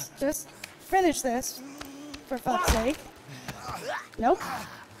 Kratos, just finish this, for fuck's sake. Nope.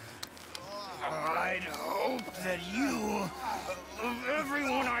 I'd hope that you, of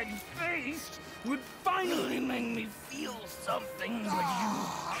everyone I'd faced, would finally make me feel something, but you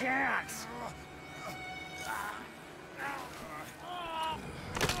can't.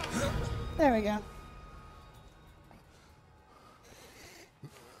 There we go.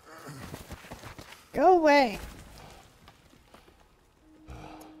 Go away.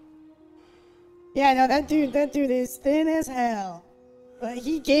 Yeah, no, that dude is thin as hell. But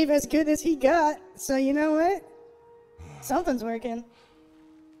he gave as good as he got, so you know what? Something's working.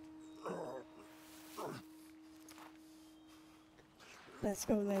 Let's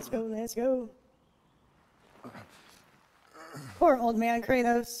go, let's go, let's go. Poor old man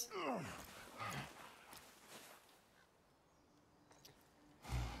Kratos.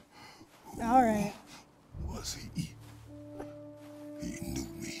 Alright. Was he? He knew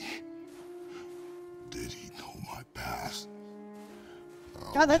me. Did he know my past?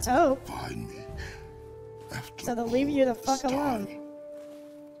 God, let's hope. Find me. After So they'll leave you the fuck all this alone. time.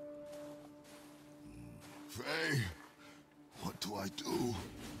 Faye, what do I do?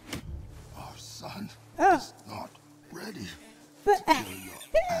 Our son is not ready. But, Carry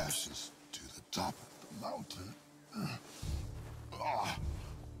your ashes to the top of the mountain.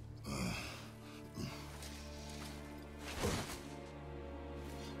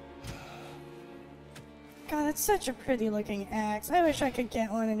 God, that's such a pretty looking axe. I wish I could get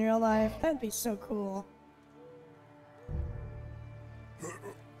one in real life. That'd be so cool.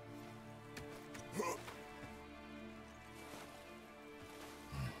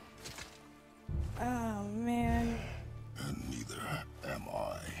 Oh, man. And neither am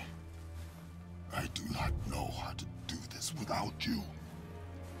I. I do not know how to do this without you.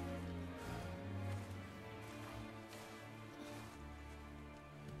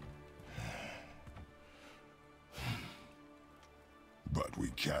 But we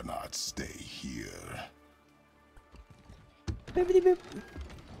cannot stay here. Boopity boop.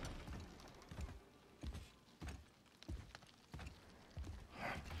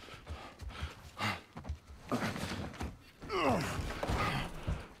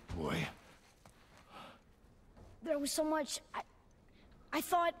 Boy. There was so much. I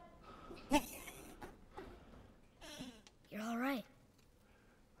thought. You're all right.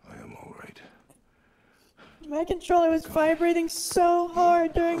 I am all right. My controller was vibrating so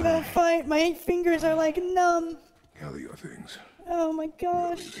hard during that fight. My fingers are like numb. Gather your things. Oh my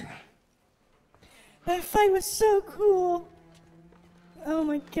gosh. Leaving. That fight was so cool. Oh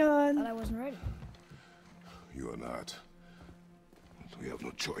my god. Thought I wasn't ready. You are not. We have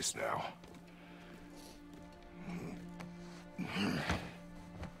no choice now.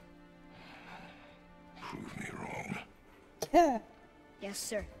 Prove me wrong. Yes,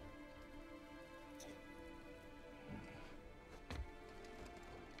 sir.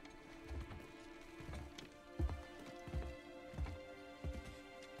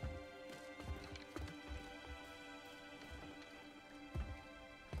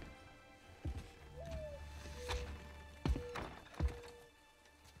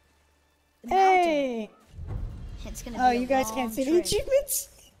 The mountain. Hey! It's gonna Oh, be a you guys long can't see the trip. achievements?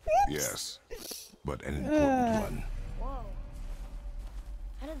 Yes, but an important one. Whoa.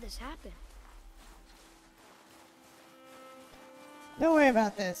 How did this happen? Don't worry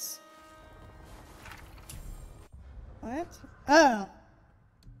about this. What? Oh.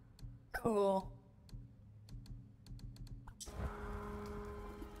 Cool.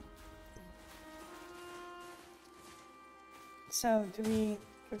 So, do we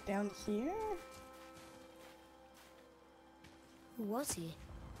go down here? Who was he?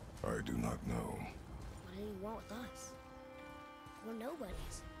 I do not know. What did he want with us? We're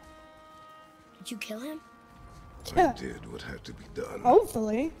nobodies. Did you kill him? I did what had to be done.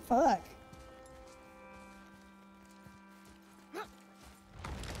 Hopefully. Fuck.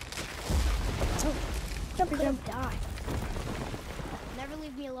 Oh, jumpy Could jump. have died. Never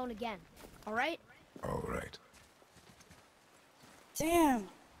leave me alone again. All right? All right. Damn.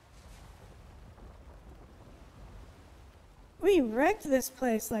 We wrecked this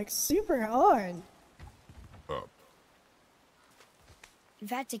place like super hard. Up. You've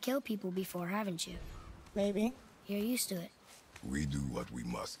had to kill people before, haven't you? Maybe. You're used to it. We do what we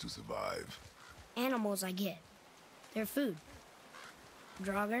must to survive. Animals, I get. They're food.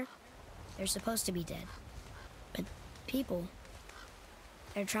 Draugr, they're supposed to be dead. But people,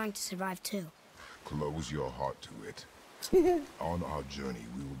 they're trying to survive too. Close your heart to it. On our journey,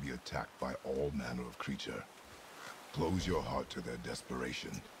 we will be attacked by all manner of creature. Close your heart to their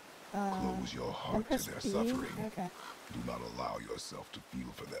desperation. Close your heart to their Empress B? suffering. Okay. Do not allow yourself to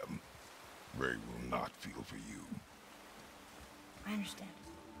feel for them. They will not feel for you. I understand.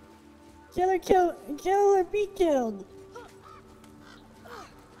 Kill or be killed.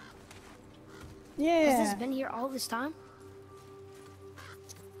 Has Yeah. this been here all this time?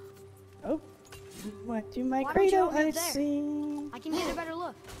 Oh. What do my Why don't you credo over I there? see? I can get a better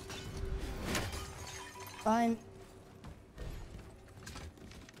look. Fine.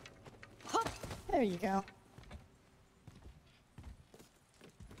 There you go.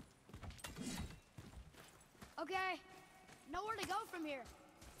 Okay, nowhere to go from here,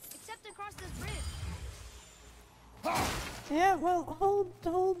 except across this bridge. Yeah, well, hold,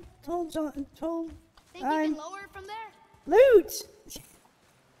 John, hold. Think you can lower it from there? Loot!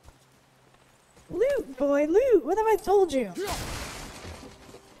 Loot, boy, loot! What have I told you?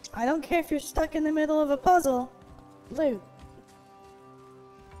 I don't care if you're stuck in the middle of a puzzle. Loot.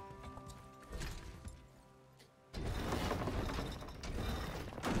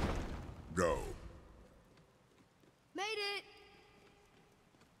 Go. Made it!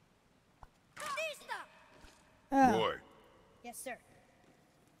 Oh. Boy, Yes, sir.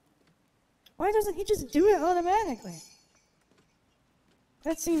 Why doesn't he just do it automatically?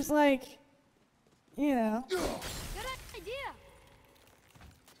 That seems like, you know, Good idea!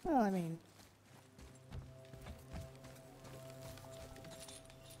 well, I mean.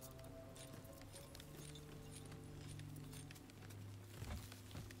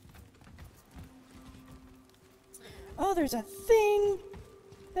 Oh, there's a thing!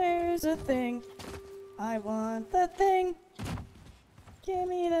 There's a thing. I want the thing. Give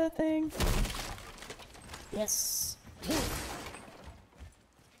me the thing. Yes. Is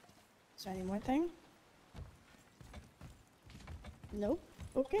there any more thing? Nope.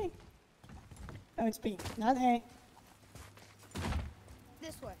 Okay. Oh, it's B, not A.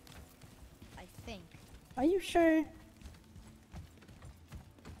 This way. I think. Are you sure?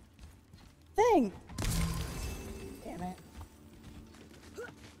 Thing! Damn it.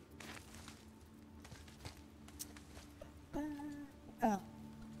 Oh.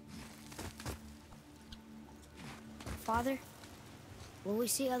 Father, will we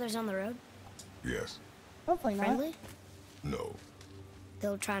see others on the road? yes. Hopefully not. Friendly? No.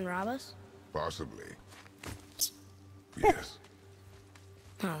 They'll try and rob us? Possibly. Yes.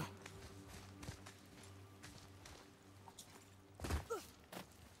 Oh.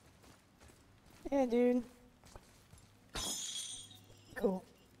 Yeah, dude. Cool.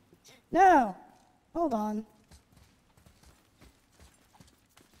 No! Hold on.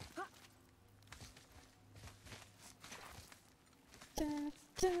 Da,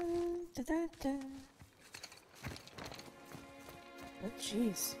 da, da, da, da. Oh,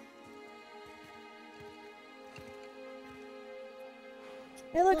 jeez.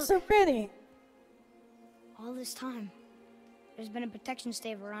 It looks so pretty. All this time, There's been a protection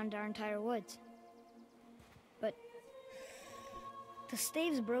stave around our entire woods. But the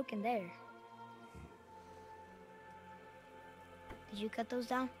stave's broken there. Did you cut those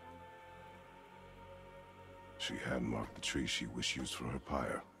down? She hand marked the tree she wished used for her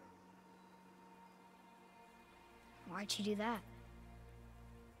pyre. Why'd she do that?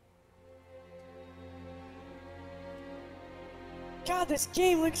 God, this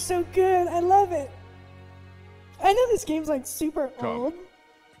game looks so good. I love it. I know this game's like super old,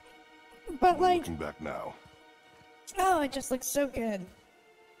 but like, Looking back now, oh, it just looks so good.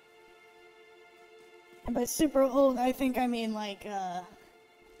 And by super old, I think I mean like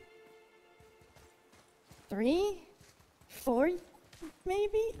 3, 4,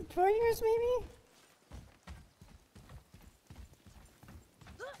 maybe 4 years, maybe.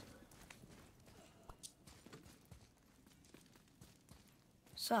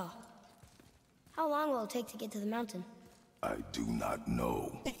 So, how long will it take to get to the mountain? I do not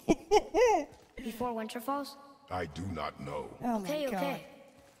know. Before winter falls? I do not know. Oh my Okay, god. okay.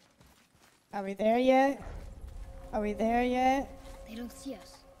 Are we there yet? Are we there yet? They don't see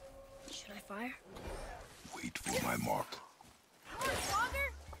us. Should I fire? Wait for my mark.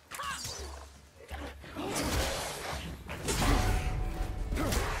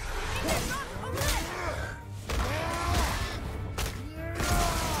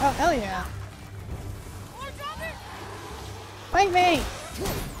 Oh, hell yeah. Fight me!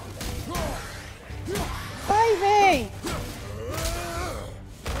 Fight me!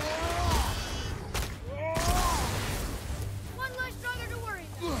 One less Draugr to worry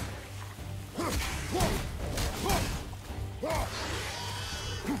about.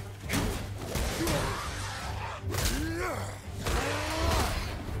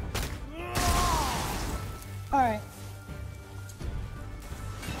 Alright.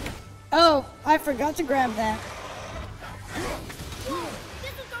 Oh, I forgot to grab that.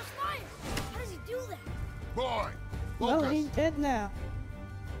 This is our fire! How does he do that? Boy! Well, he's dead now.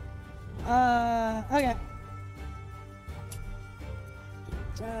 Okay.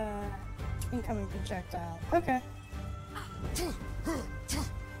 Incoming projectile. Okay.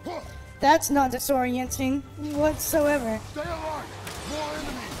 That's not disorienting whatsoever. Stay alive! More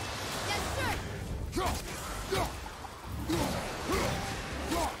enemies! Yes, sir!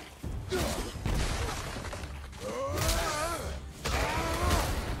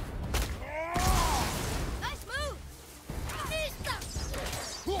 Nice move!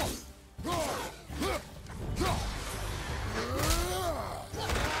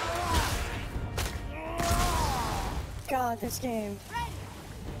 God, this game.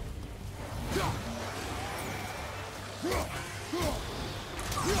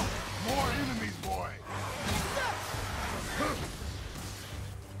 More enemies, boy!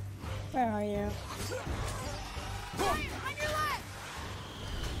 Where are you? On your left!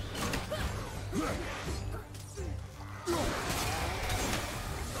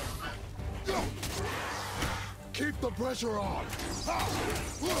 Keep the pressure on!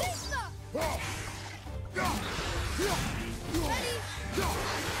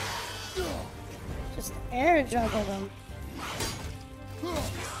 Just air juggle them.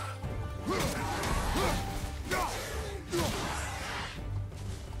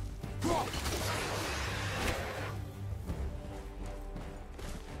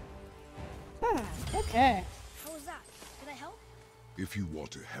 Ah, okay. How was that? Did I help? If you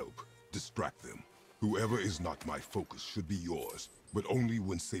want to help, distract them. Whoever is not my focus should be yours, but only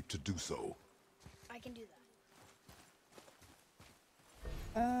when safe to do so. I can do that.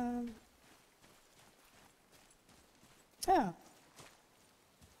 Oh.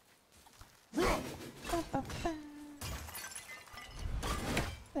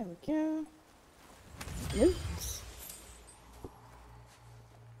 There we go. Oops.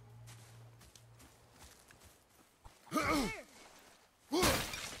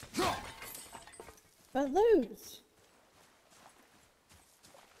 But lose.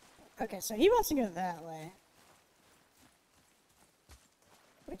 Okay, so he wants to go that way.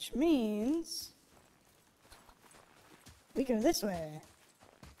 Which means we go this way.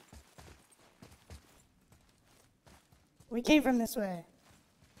 We came from this way.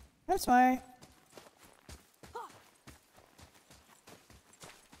 I'm smart.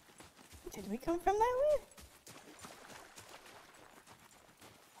 Did we come from that way?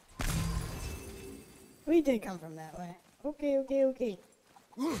 We did come from that way. Okay, okay, okay.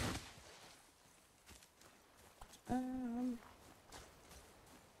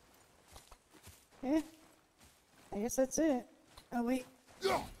 Yeah. I guess that's it. Oh, wait.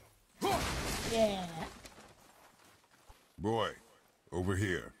 Yeah. Boy, over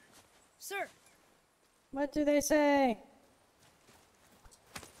here. Sir, What do they say?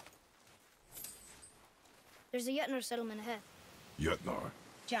 There's a Yutnar settlement ahead. Yutnar.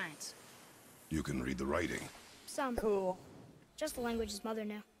 Giants. You can read the writing. Some. Cool. Just the language his mother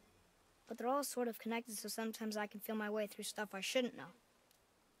knew. But they're all sort of connected, so sometimes I can feel my way through stuff I shouldn't know.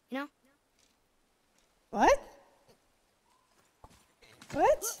 You know? What?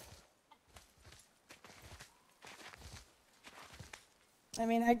 What? I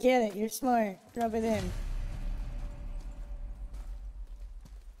mean, I get it. You're smart. Rub it in.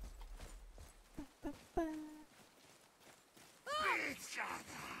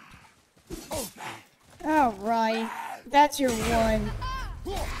 All right. That's your one.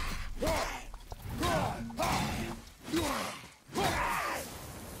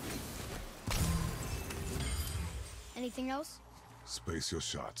 Anything else? Space your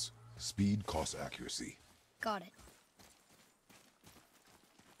shots. Speed costs accuracy. Got it.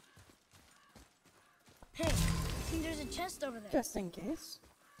 Hey, I think there's a chest over there. Just in case.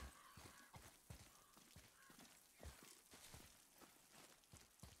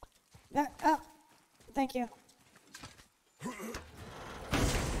 Oh, thank you.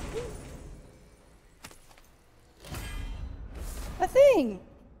 A thing!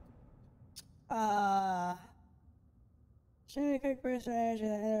 Should be a quick burst of energy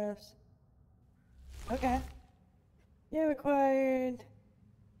that interrupts. Okay. You acquired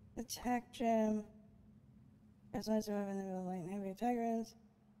attack gem. That's nice to have in the middle of light and heavy attack runes.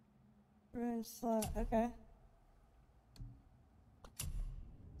 Rune slot, okay.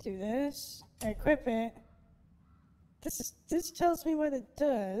 Do this. Equip it. This tells me what it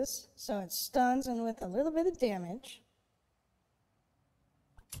does. So it stuns and with a little bit of damage.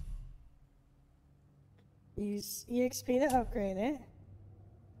 Use EXP to upgrade it.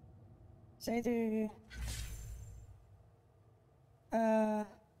 Say to by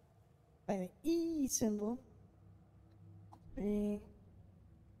the E symbol. Move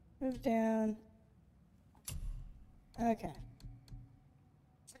down. Okay.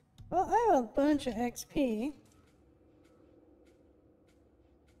 Well, I have a bunch of XP.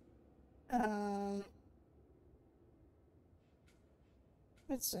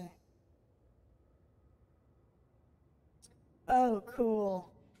 Let's see. Oh,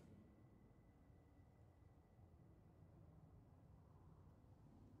 cool.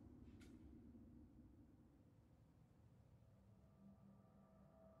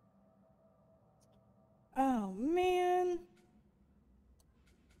 Oh, man.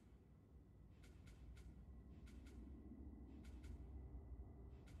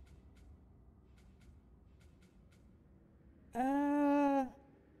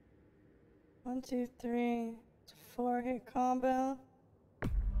 One, two, three. 4-hit combo.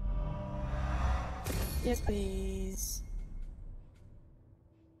 Yes, please.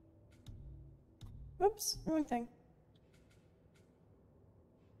 Oops, wrong thing.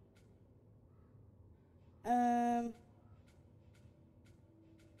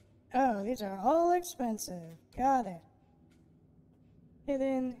 Oh, these are all expensive. Got it.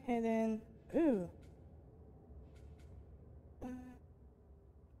 Hidden, hidden. Ooh.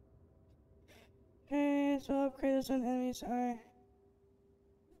 Okay, so upgrade this when enemies are.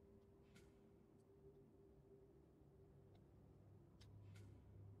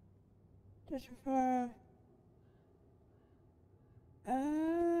 Just for.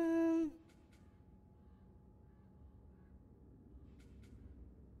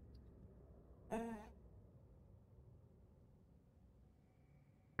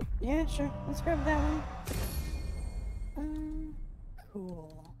 Yeah, sure. Let's grab that one.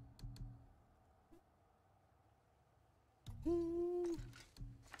 Cool.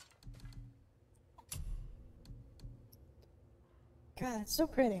 God, it's so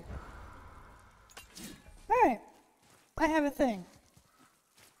pretty. Alright. I have a thing.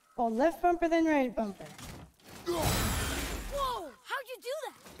 Hold left bumper, then right bumper. Whoa! How'd you do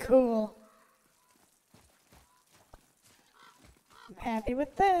that? Cool. I'm happy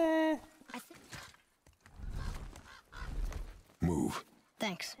with that. Move.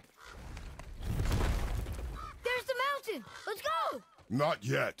 Thanks. There's the mountain! Let's go! Not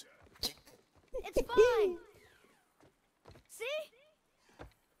yet. It's fine! See?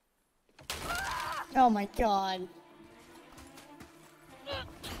 Oh my god.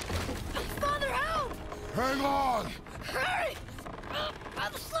 Father, help! Hang on! Hurry!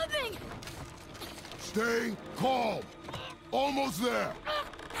 I'm slipping! Stay calm. Almost there.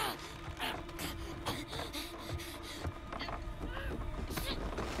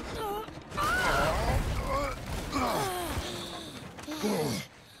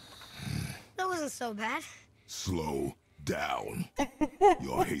 That wasn't so bad. Slow down.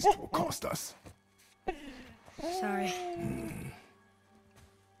 Your haste will cost us. Sorry.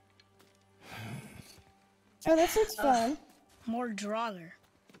 Oh, that looks fun. More Draugr.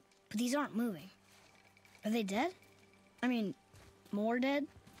 But these aren't moving. Are they dead? I mean, more dead?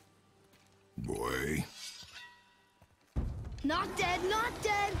 Boy. Not dead, not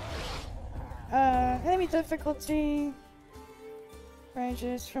dead! Enemy difficulty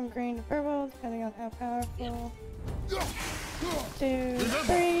ranges from green to purple, depending on how powerful. 2,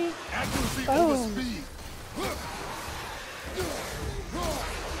 3. Accuracy Boom. over speed.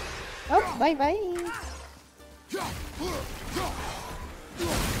 Oh, bye bye.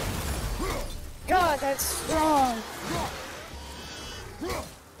 God, that's strong.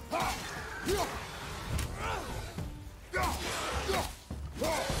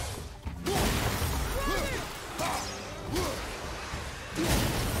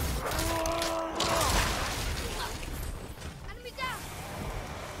 Enemy down!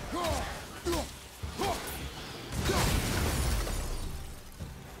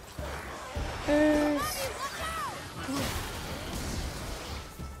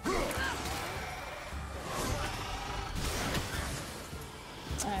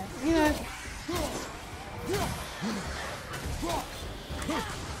 Alright, you know.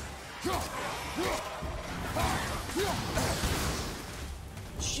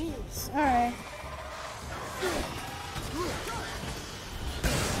 Jeez, alright.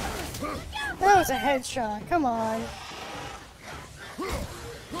 That was a headshot, come on.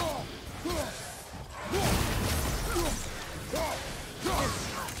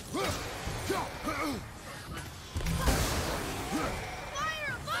 Fire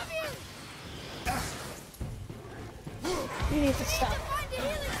above you! You need to stop. Find the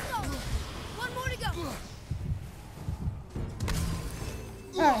healing stone! One more to go!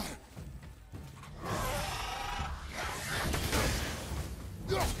 Alright.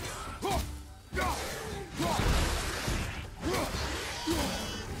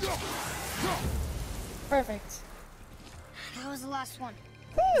 Perfect. That was the last one.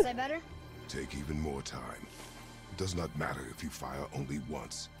 Is that better? Take even more time. It does not matter if you fire only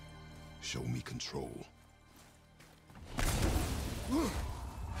once. Show me control.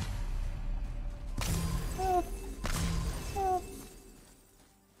 Help. Help.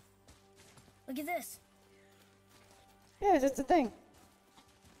 Look at this. Yeah, that's the thing.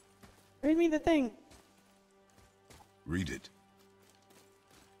 Read me the thing. Read it.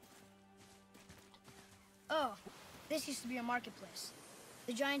 Oh, this used to be a marketplace.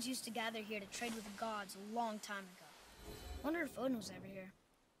 The giants used to gather here to trade with the gods a long time ago. Wonder if Odin was ever here.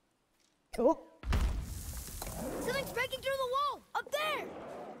 Cool. Something's breaking through the wall! Up there!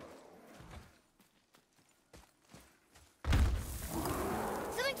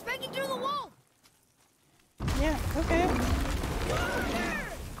 Something's breaking through the wall! Yeah, okay.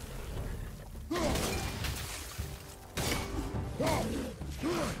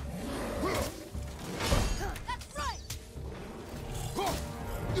 That's right!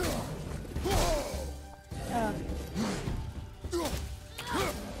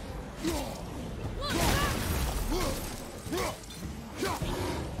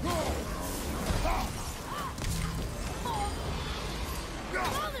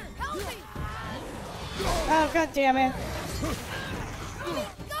 Father, help me! Oh, god damn it. Go,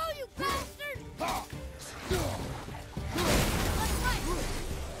 you bastard!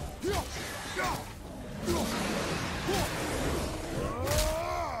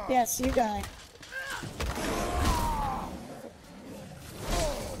 Yes, you die.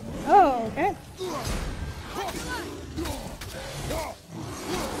 Oh, okay.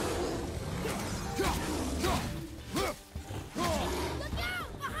 Look out!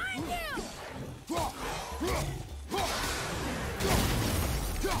 Behind you!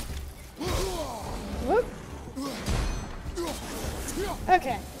 Whoop.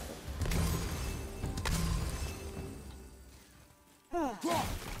 Okay.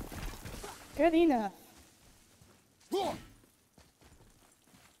 Good enough. Ooh,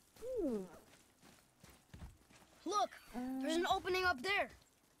 Look, there's an opening up there.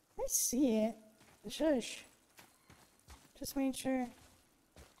 I see it. Shush. Just making sure.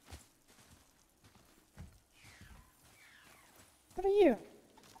 What are you?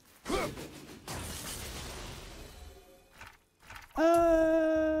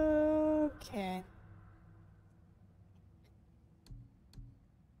 Okay.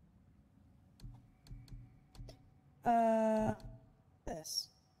 This.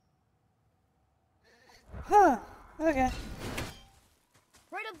 Huh. Okay.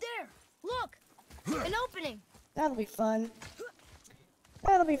 Right up there. Look, an opening. That'll be fun.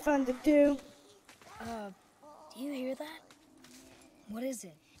 That'll be fun to do. Do you hear that? What is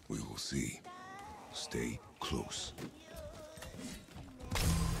it? We will see. Stay close.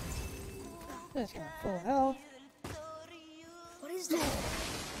 Just got full health. What is that?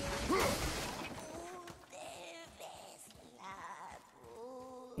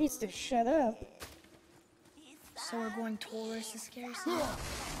 Needs to shut up. So we're going towards the scary scene?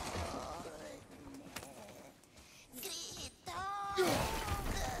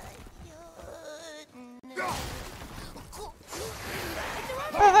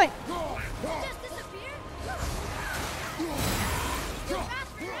 Oh, hi! Just disappear?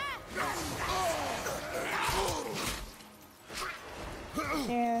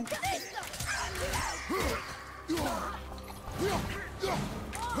 And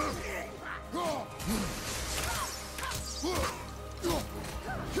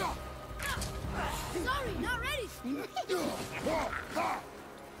Sorry, not ready.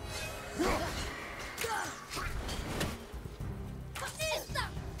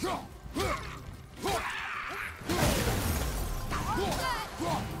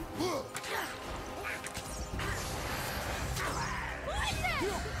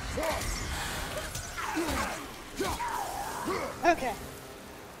 okay,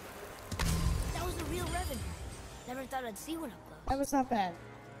 That was a real revenue. Never thought I'd see one up close. that was not bad.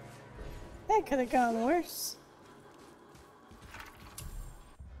 That could have gone worse.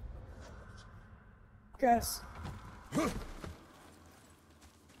 Gross.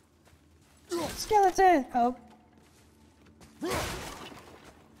 Skeleton! Oh.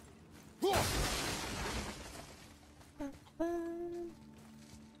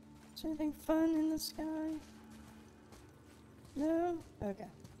 Is there anything fun in the sky? No? Okay.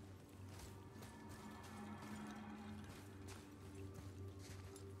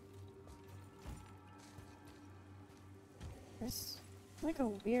 There's like a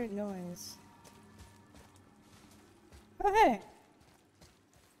weird noise. Oh, hey!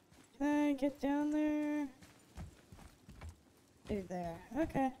 Can I get down there? Dude, there.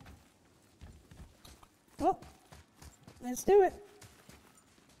 Okay. Well, let's do it.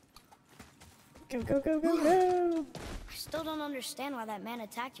 Go, go, go, go, go! I still don't understand why that man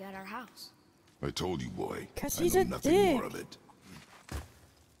attacked you at our house. I told you, boy. 'Cause I he's know a nothing more dick. of it.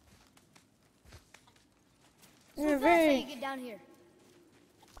 You're Fast, how you very... get down here.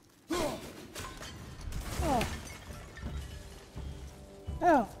 Oh.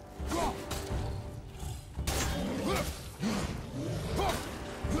 Oh.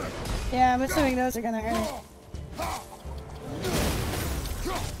 Yeah, I'm assuming those are gonna hurt.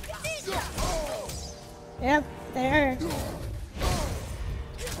 Yep, they hurt.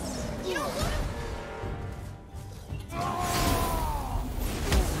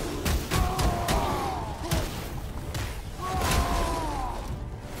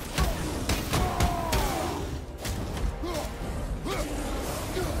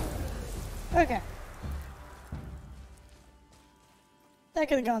 Okay. That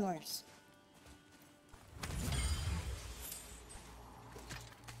could have gone worse.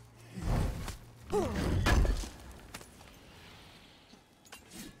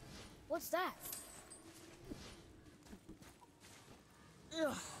 What's that?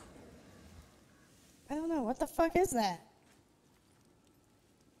 Ugh. I don't know. What the fuck is that?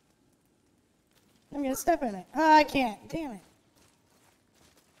 I'm gonna step in it. Oh, I can't. Damn it.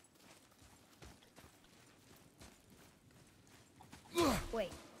 Wait,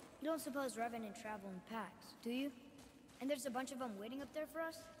 you don't suppose Revenant travel in packs, do you? And there's a bunch of them waiting up there for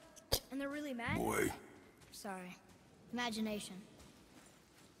us? And they're really mad? Boy, Sorry. Imagination.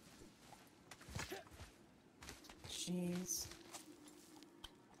 Jeez.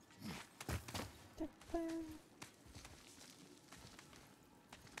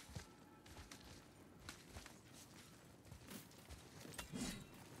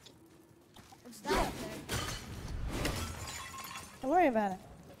 What's that up there? Don't worry about it.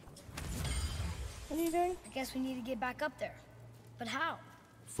 What are you doing? I guess we need to get back up there. But how?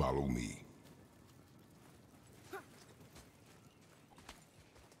 follow me.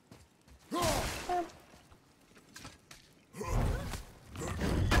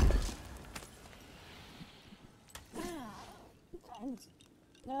 Times.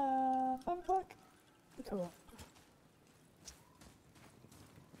 5 o'clock? Cool.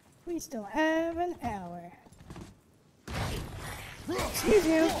 We still have an hour. Excuse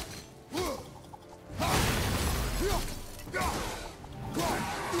you.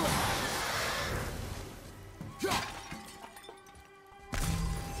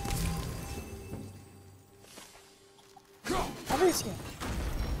 Obviously.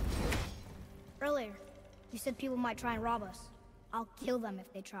 Earlier, you said people might try and rob us. I'll kill them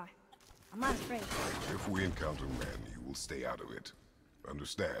if they try. I'm not afraid. If we encounter men, you will stay out of it.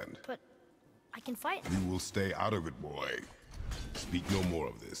 Understand? But I can fight. You will stay out of it, boy. Speak no more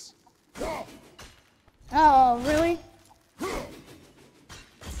of this. Oh, really?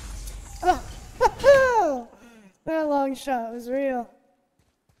 Oh, that long shot was real.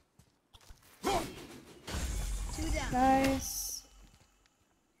 Nice.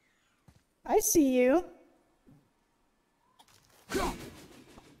 I see you. I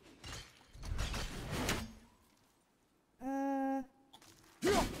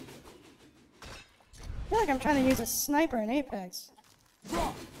feel like I'm trying to use a sniper in Apex.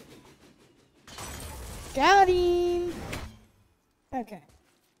 Got him! Okay.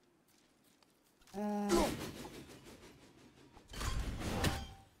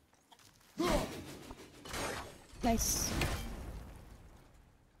 Nice.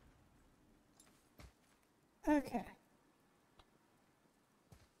 Okay.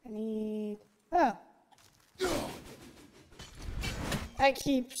 I need... Oh. I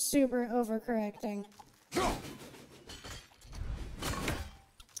keep super overcorrecting.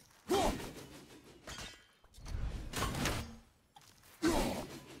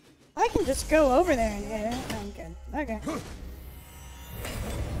 I can just go over there and hit it. I'm good. Okay.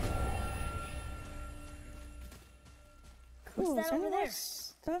 Cool. What's that Is there over any more there?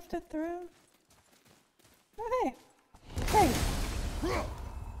 stuff to throw? Oh, hey. Hey.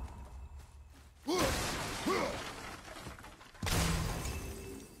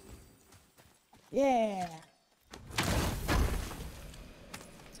 Yeah.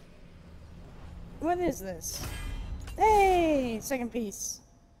 What is this? Hey, second piece.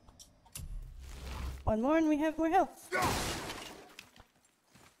 One more and we have more health.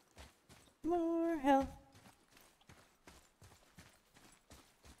 More health.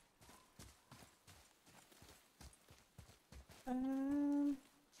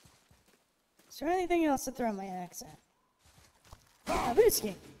 Is there anything else to throw my axe at?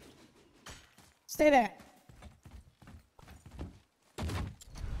 Abuski. Stay there.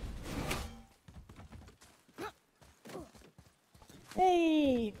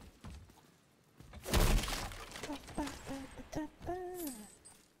 Hey.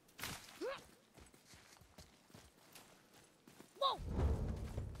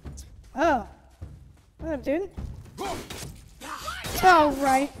 Oh. What up, dude? All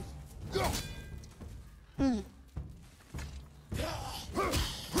right.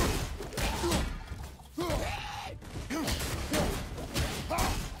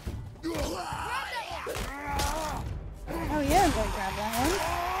 Oh yeah, I'm gonna grab that one.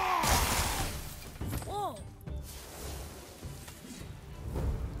 Whoa!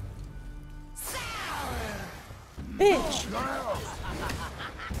 Bitch.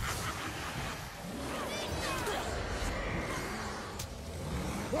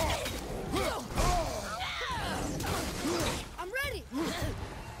 I'm ready!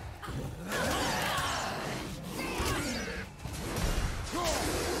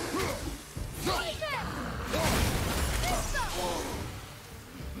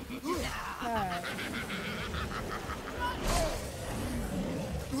 Alright.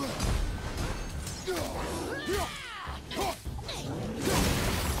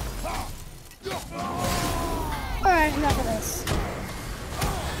 Alright, enough of this.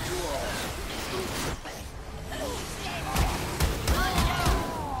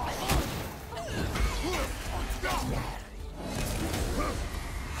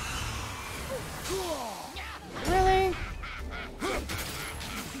 Really?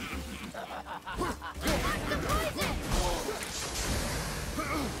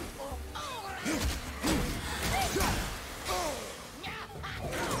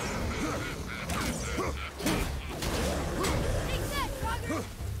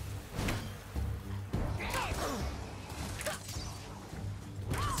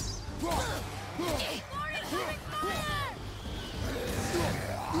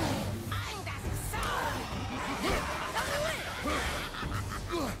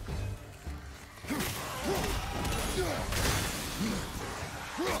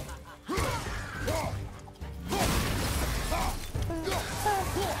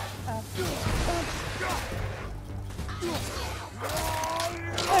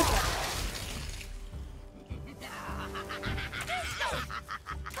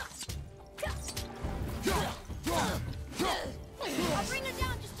 I'll bring it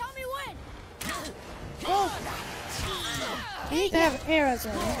down, just tell me when! You need to have arrows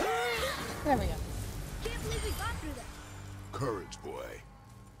in it. There we go. Can't believe we got through that. Courage, boy.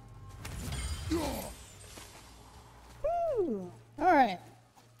 Woo. Alright.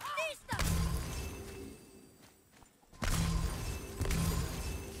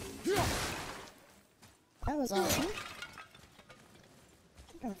 That was awesome. I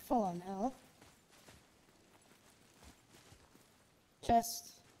think I'm full on health. Chest.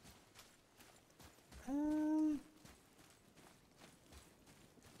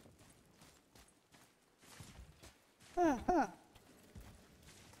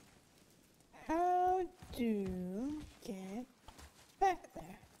 How do get back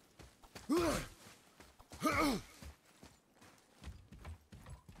there?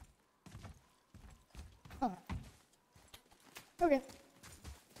 Huh. Okay.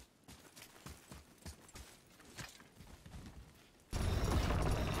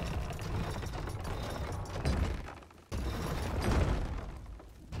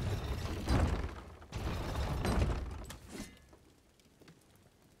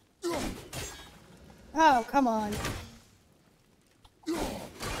 Oh, come on. You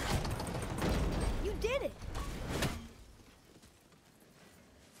did it!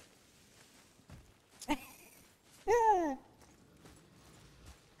 Yeah.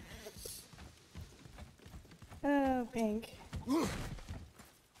 Oh, Pink.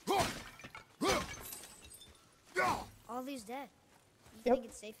 All these dead. You Yep. think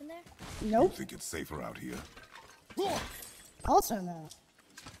it's safe in there? You Nope. think it's safer out here? Also no.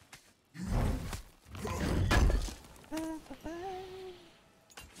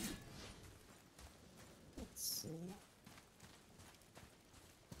 Let's see.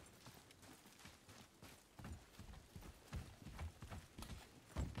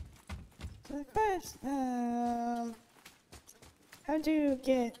 So first, how do you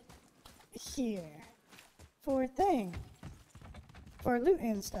get here? For thing. For loot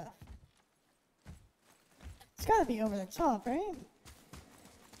and stuff. It's gotta be over the top, right?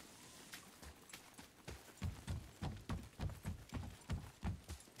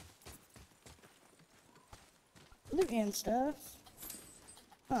 Loot and stuff.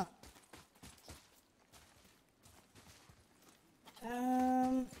 Huh.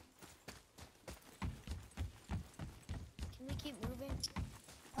 Can we keep moving?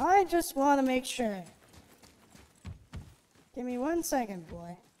 I just want to make sure. Give me 1 second,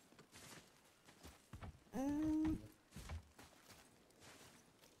 boy.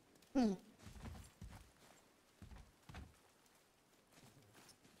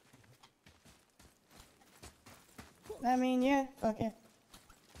 I mean, yeah, fuck it.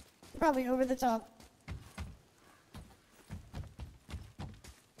 Probably over the top.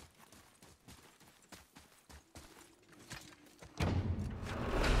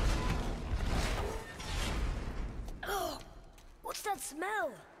 What's that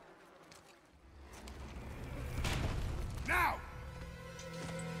smell? Now!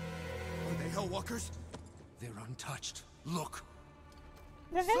 Are they Hellwalkers? They're untouched. Look.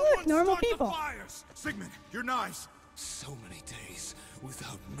 Yeah, they look normal Start the people. fires! Sigmund, your knives! So many days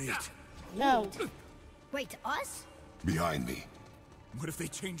without meat. No. Wait, us? Behind me. What if they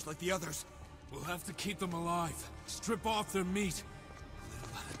change like the others? We'll have to keep them alive. Strip off their meat. A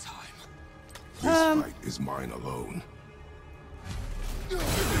little at a time. This fight is mine alone.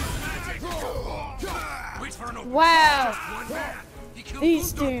 Wait for an open. Wow. One man. He killed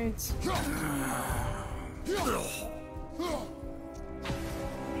These Gunther. dudes.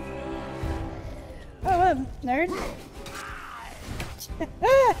 Oh, nerd.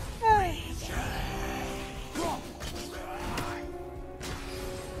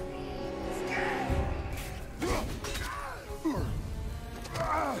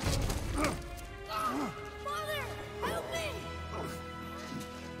 Mother, help me!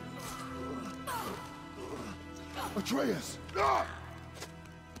 Atreus!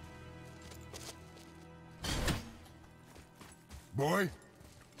 Boy?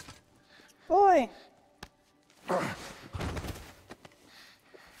 Boy.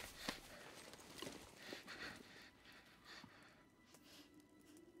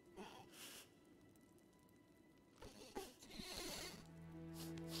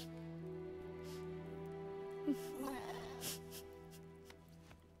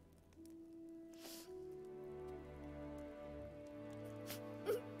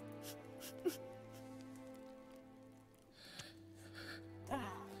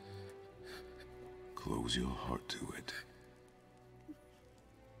 Close your heart to it.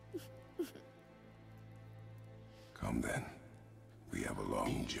 Come then. We have a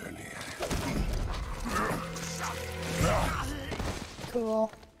long journey ahead.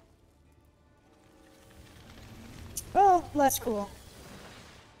 Cool. Well, less cool.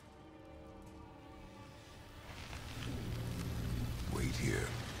 Wait here.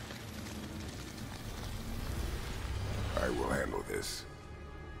 I will handle this.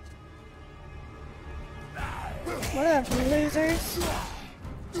 What up, you losers?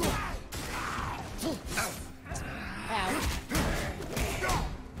 Ow.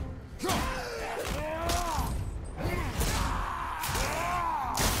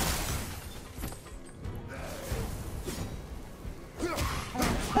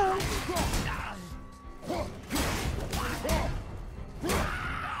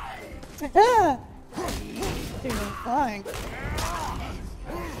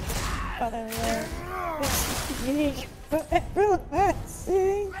 fatherly love. It's unique but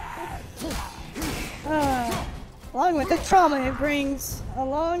everlasting. Along with the trauma it brings.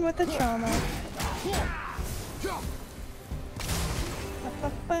 Along with the trauma.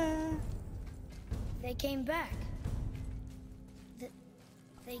 They came back. They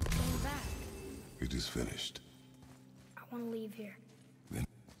came back. It is finished. I want to leave here. Then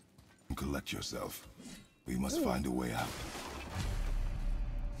collect yourself. We must find a way out.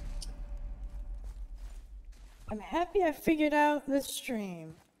 I'm happy I figured out the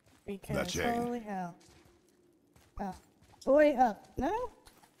stream. Because That chain. holy hell. Oh. Boy up. No?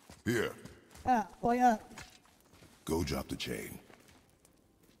 Here, Ah, boy up. go drop the chain.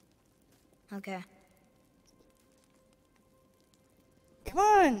 Okay. Come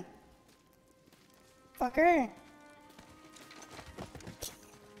on! Fucker.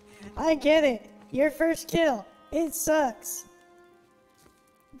 I get it. Your first kill. It sucks.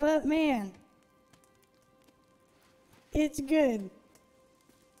 But man. It's good.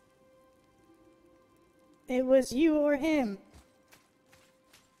 It was you or him.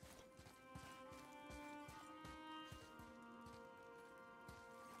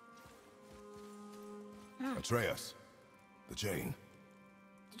 Atreus, the chain.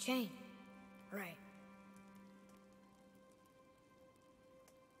 The chain. Right.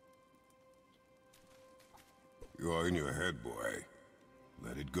 You are in your head, boy.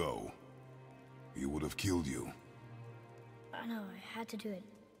 Let it go. He would have killed you. I know, I had to do it.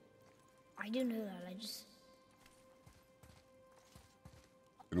 I do know that, I just...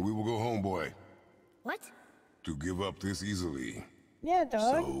 And we will go home, boy. What? To give up this easily. Yeah,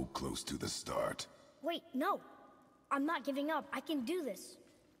 dog. So close to the start. Wait, no. I'm not giving up. I can do this.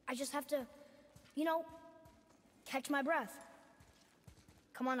 I just have to, you know, catch my breath.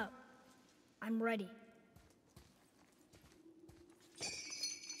 Come on up. I'm ready.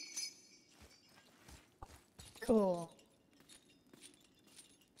 Cool.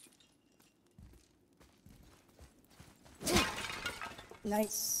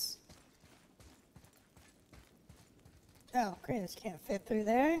 Nice. Oh, Kratos can't fit through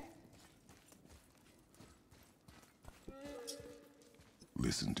there.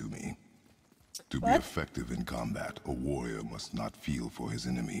 Listen to me. To be What? effective in combat, a warrior must not feel for his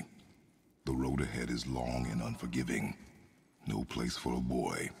enemy. The road ahead is long and unforgiving. No place for a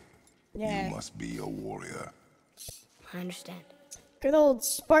boy. Yeah. You must be a warrior. I understand. Good old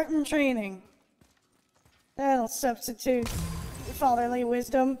Spartan training. That'll substitute fatherly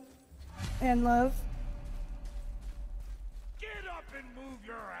wisdom and love. Get up and move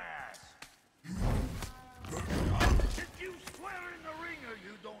your ass! If you swear in the ring or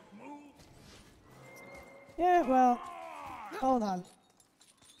you don't move... Yeah, well, hold on.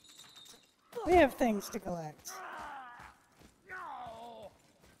 We have things to collect. No!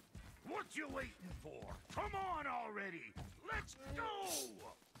 What you waiting for? Come on already! Let's go!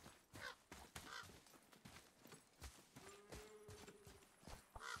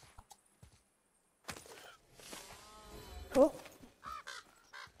 Cool.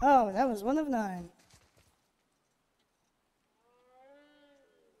 Oh, that was one of 9.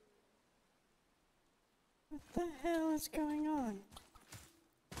 What the hell is going on?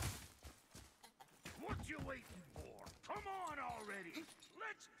 What you waiting for? Come on already!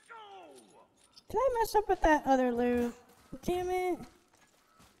 Let's go! Did I mess up with that other loot? Damn it.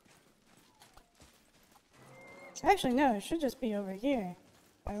 Actually, no, it should just be over here.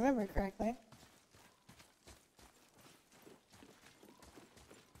 If I remember correctly.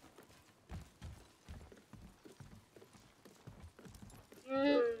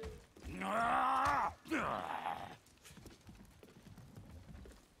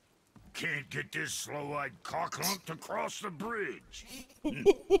 Can't get this slow-eyed cocklump to cross the bridge.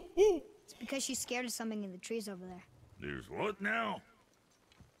 It's because she's scared of something in the trees over there. There's what now?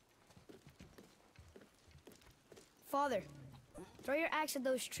 Father, throw your axe at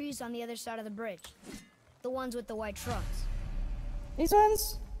those trees on the other side of the bridge. The ones with the white trunks. These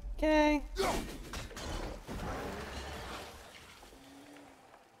ones? Okay.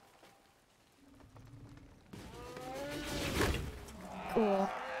 Cool.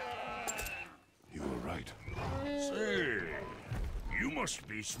 You were right. Say, you must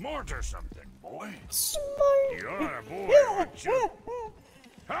be smart or something, boy. Smart. You're a boy, aren't you?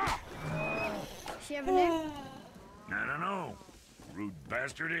 Ha! She have a name? I don't know. Rude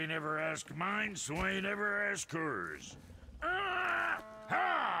bastard ain't ever asked mine, so ain't ever asked hers. Ah!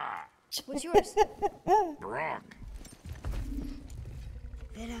 Ha! What's yours? Brock.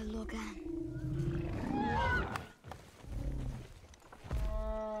 Vera Logan.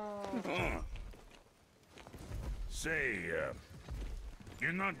 Say,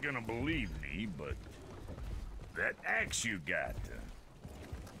 you're not gonna believe me, but that axe you got,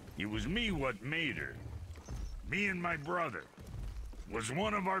 it was me what made her. Me and my brother. Was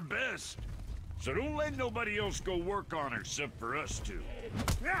one of our best. So don't let nobody else go work on her except for us two.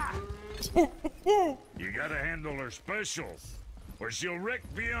 Ah! You gotta handle her special, or she'll wreck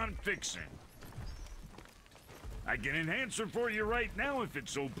beyond fixing. I can enhance her for you right now if it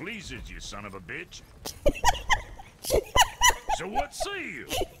so pleases you, son of a bitch. So what say you?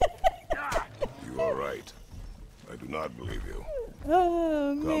 Ah! You are right. I do not believe you.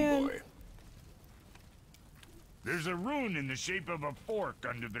 Oh, Come, man. boy. There's a rune in the shape of a fork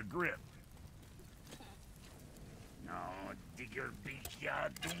under the grip. No, digger beach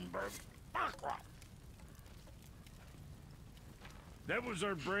That was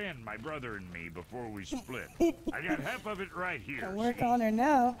our brand, my brother and me, before we split. I got half of it right here. I'll work on her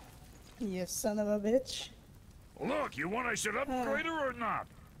now. You son of a bitch. Look, you want I should upgrade her or not?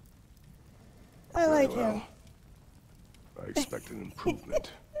 I like Very well. him. I expect an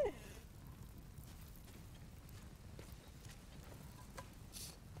improvement.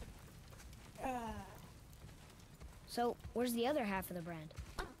 So, where's the other half of the brand?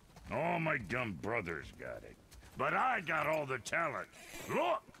 All my dumb brothers got it. But I got all the talent.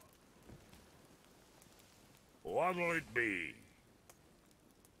 Look! What'll it be?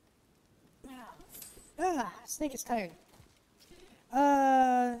 Snake is tired.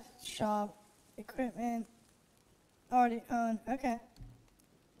 Shop. Equipment. Already on. Okay.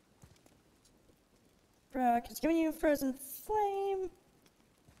 Brock, it's giving you a frozen flame.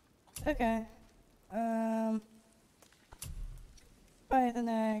 Okay. By the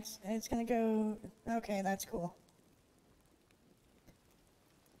next. It's gonna go. Okay, that's cool.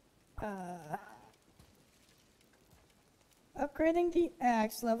 Upgrading the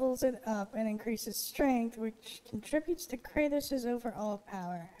axe levels it up and increases strength, which contributes to Kratos' overall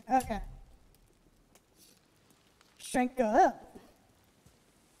power. Okay. Strength go up.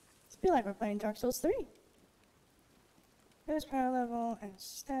 It's feel like we're playing Dark Souls 3. Kratos power level and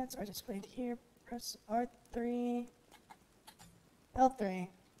stats are displayed here. Press R3. L3.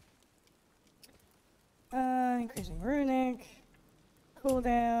 Increasing runic.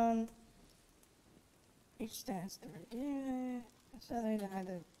 Cooldown. Each stats to review.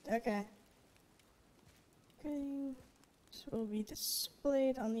 Okay. Okay. This will be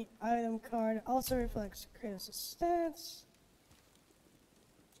displayed on the item card. Also reflects Kratos' stats.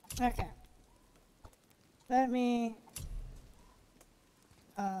 Okay. Let me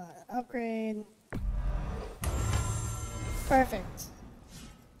upgrade. Perfect.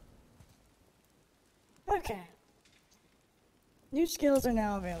 Okay. New skills are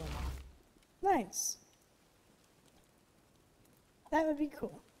now available. Nice. That would be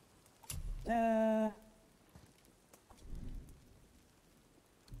cool.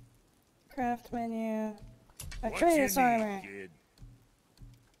 Craft menu. Atreus armor. Kid?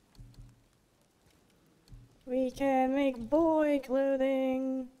 We can make boy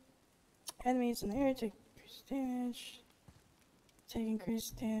clothing. Enemies in the air take increased damage. Take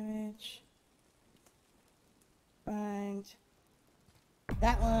increased damage. Find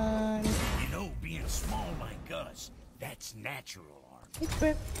that one. You know, being small like us, that's natural armor.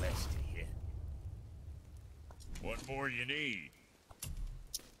 Equip. Less to hit. What more you need?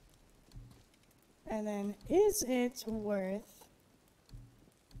 And then, is it worth?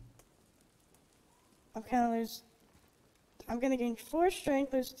 I'm gonna gain 4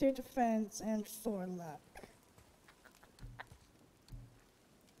 strength, lose 2 defense, and 4 luck.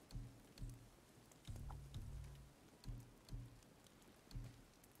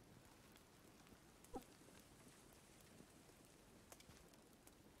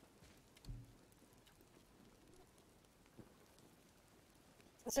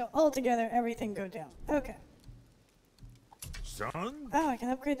 So altogether, everything go down. Okay. Son? Oh, I can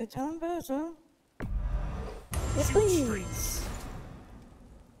upgrade the talon bow as well? Yes, please!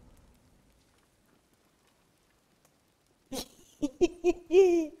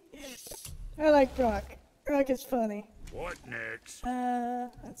 I like Brock. Brock is funny. What next?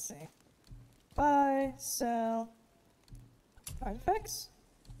 Let's see. Buy, sell... Artifacts?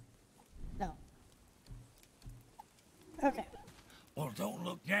 No. Okay. Well, don't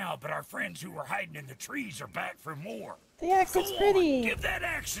look now, but our friends who were hiding in the trees are back for more. The axe looks Go pretty! on, give that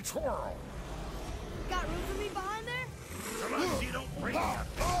axe a twirl. Got room for me behind there? So long as you don't break up.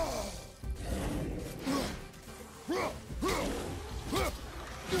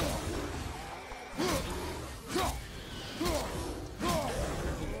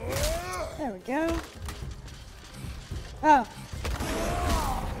 There we go. Oh.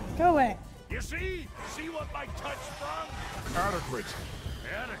 Go away. You see? See what my touch sprung? Adequate.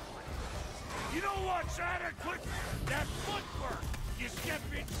 Adequate? You know what's adequate? That footwork, you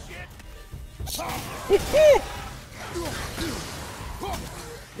stepping shit!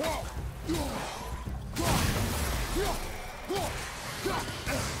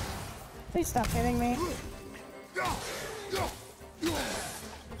 Please stop hitting me. There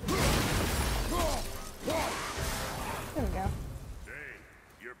we go. Hey,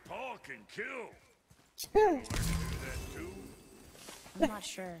 your paw can kill. I'm not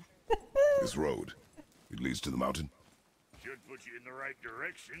sure. This road, it leads to the mountain. Should put you in the right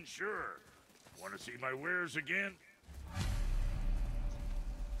direction, sure. Want to see my wares again?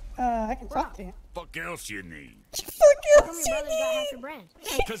 I can talk to you. Fuck else you need? How come your brother's got half your brand?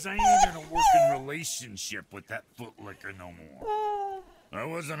 Cause I ain't in a working relationship with that footlicker no more. I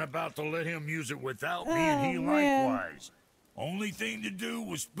wasn't about to let him use it without me, and he man. likewise. Only thing to do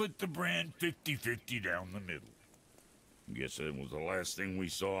was split the brand 50-50 down the middle. Guess that was the last thing we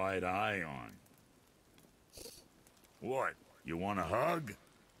saw eye to eye on. What? You want a hug?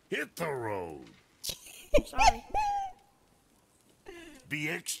 Hit the road. Sorry. Be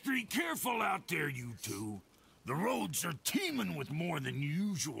extra careful out there, you two. The roads are teeming with more than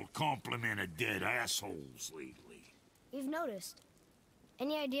usual complement of dead assholes lately. You've noticed.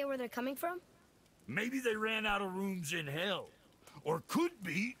 Any idea where they're coming from? Maybe they ran out of rooms in hell. Or could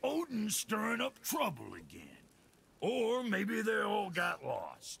be Odin stirring up trouble again. Or maybe they all got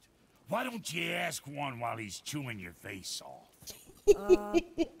lost. Why don't you ask one while he's chewing your face off?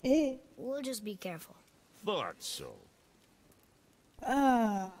 We'll just be careful. Thought so.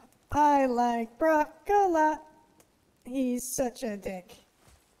 I like Brock a lot. He's such a dick.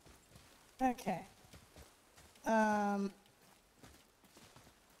 Okay. I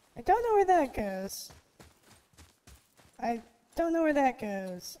don't know where that goes. I don't know where that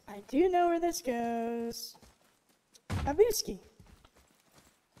goes. I do know where this goes. Abuski.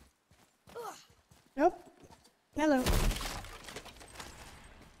 Nope. Hello.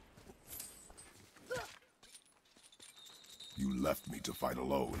 You left me to fight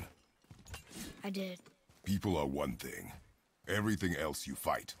alone. I did. People are one thing. Everything else you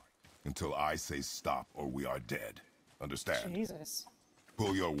fight. Until I say stop or we are dead. Understand? Jesus.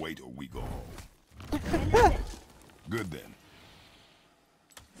 Pull your weight or we go home. Good then.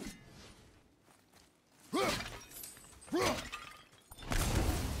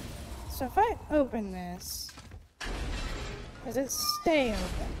 So if I open this, does it stay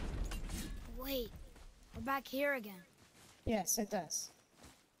open? Wait. We're back here again. Yes, it does.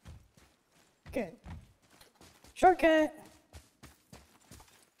 Good. Shortcut!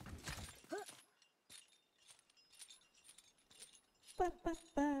 Ba, ba,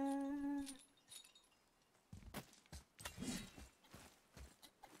 ba.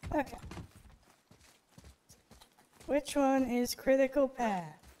 Okay. Which one is critical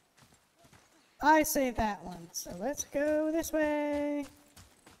path? I say that one, so let's go this way.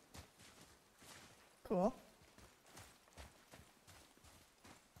 Cool.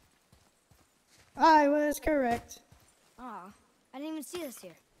 I was correct. Aw, I didn't even see this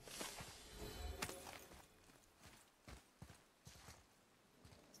here.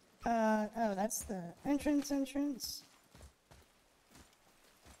 Oh, that's the entrance.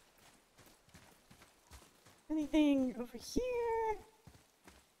 Anything over here?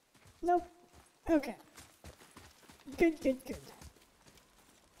 Nope. Okay. Good.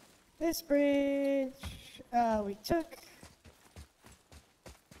 This bridge, we took.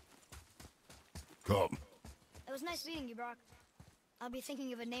 Come. It was nice meeting you, Brock. I'll be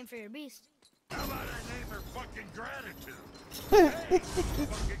thinking of a name for your beast. How about I name her fucking Gratitude? Hey,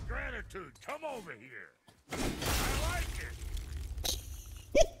 fucking Gratitude, come over here. I like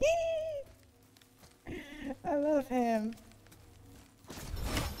it. I love him.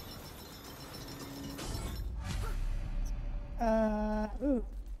 Ooh.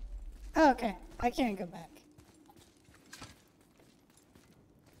 Okay, I can't go back.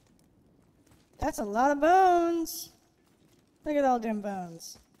 That's a lot of bones. Look at all them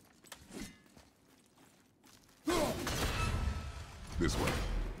bones. This way.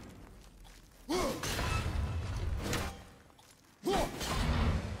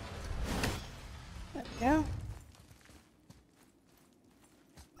 There we go.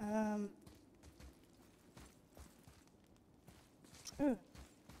 Ooh.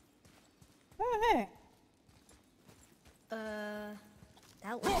 Oh, hey.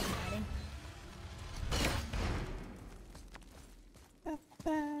 That was exciting.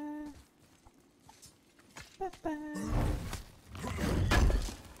 Ba-ba. Ba-ba.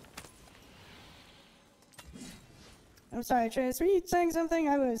 I'm sorry, Trace. Were you saying something?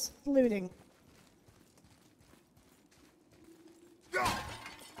 I was looting.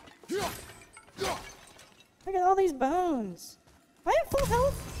 Look at all these bones. Am I at full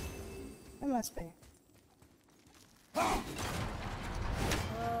health? I must be.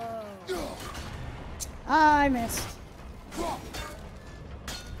 I missed.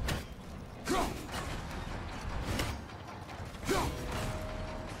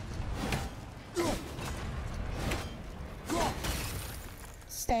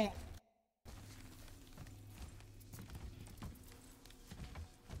 Stay.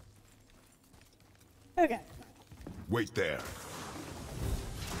 Okay. Wait there.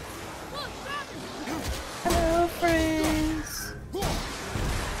 Hello, friends.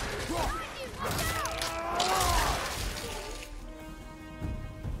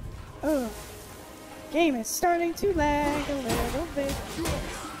 Oh, game is starting to lag a little bit.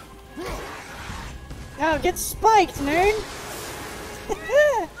 Oh, get spiked, nerd!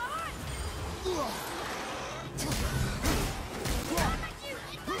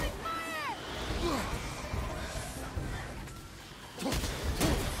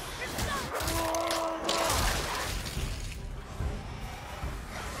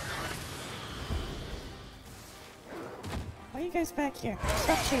 Why are you guys back here?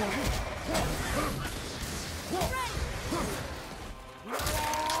 Stop shooting.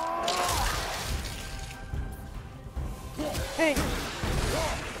 Hey!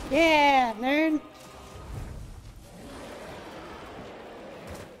 Yeah, nerd!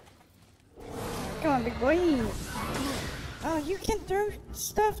 Come on, big boy! Oh, you can throw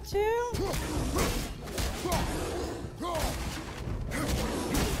stuff too?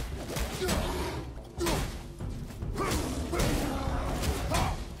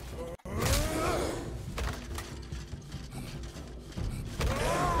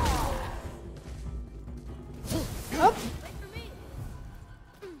 Up!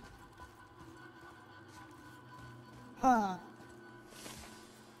 Huh.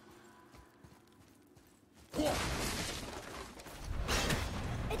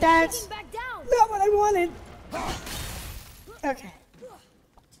 That's not what I wanted. Okay.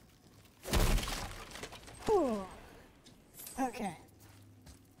 Ooh. Okay.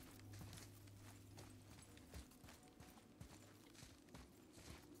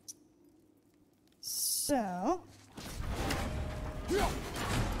 So.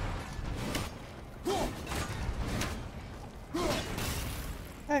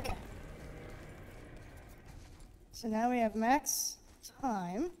 Okay. So now we have max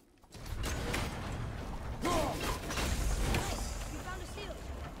time.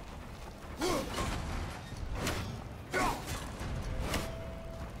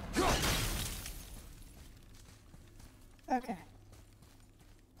 Okay.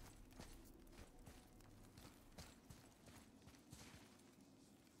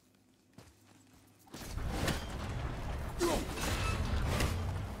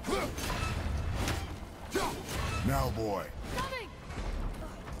 Now, boy.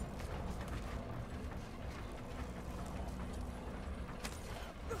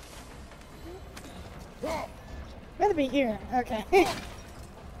 Better be here. Okay.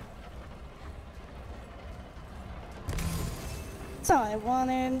 That's all I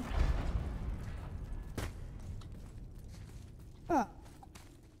wanted. Huh.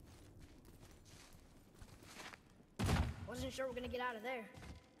 Wasn't sure we're gonna get out of there.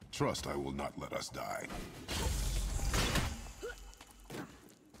 Trust I will not let us die.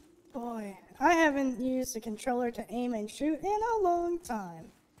 Boy, I haven't used a controller to aim and shoot in a long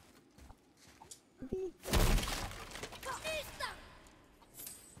time.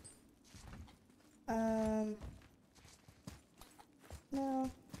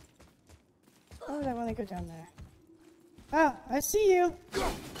 No. Why would I want to go down there? Oh, I see you!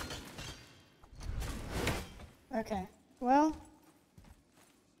 Okay, well.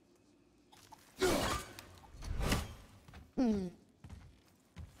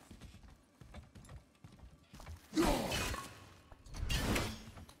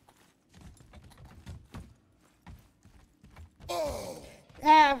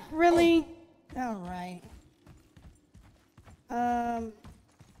 Ah, really? Alright.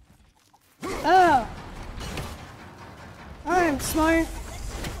 Oh! I'm smart.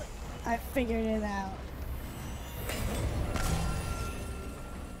 I figured it out.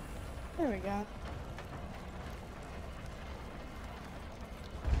 There we go.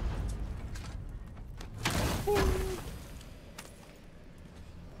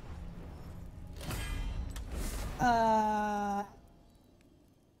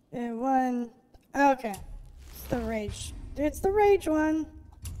 One. Okay. It's the rage. It's the rage one.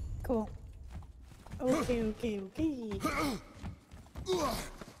 Cool. Okay, okay, okay.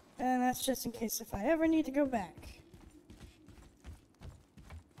 And that's just in case if I ever need to go back.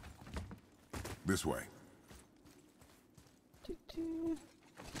 This way. Do, do,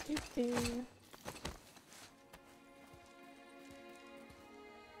 do, do.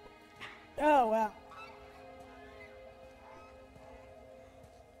 Oh, wow.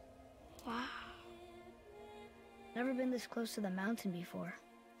 Wow. Never been this close to the mountain before.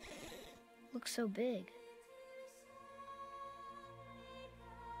 Looks so big.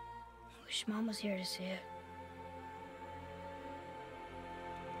 Wish Mom was here to see it.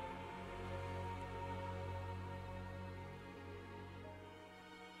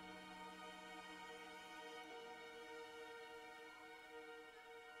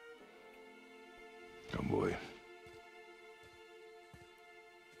 Come, boy.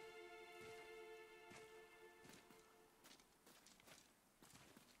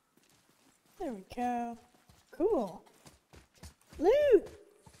 There we go. Cool. Loot!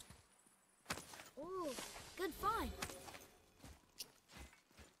 Ooh, good find.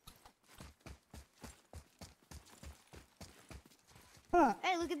 Huh.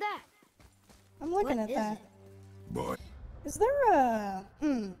 Hey, look at that. I'm looking What at is that. it? Boy. Is there a...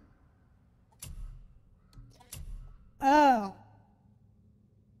 Oh.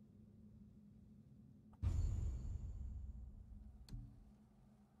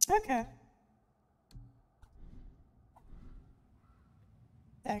 Okay.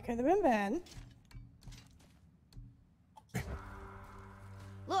 That could have been bad.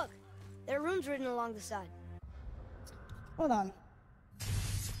 Look, there are runes written along the side. Hold on.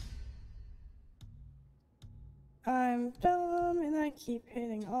 I'm dumb and I keep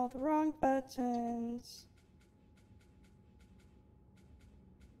hitting all the wrong buttons.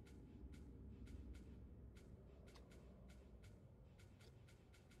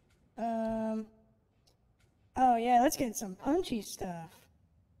 Oh yeah, let's get some punchy stuff.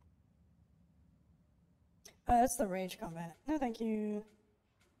 Oh, that's the rage combat. No, thank you.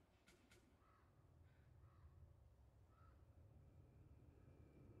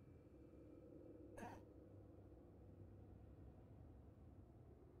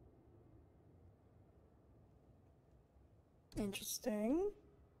 Interesting.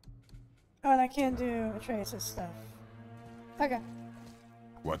 Oh, and I can't do Atreus' stuff. Okay.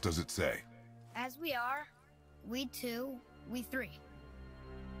 What does it say? As we are, we two, we three.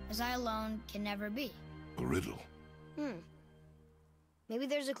 As I alone can never be. A riddle. Maybe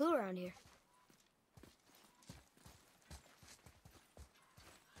there's a clue around here.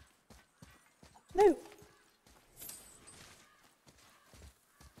 Loot.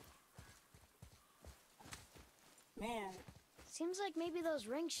 Man. Seems like maybe those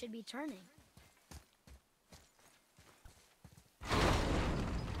rings should be turning.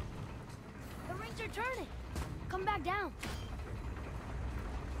 The rings are turning. Come back down.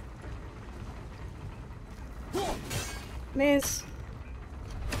 Miss.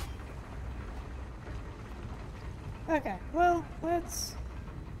 Okay, well, let's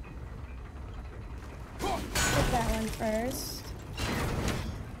get that one first.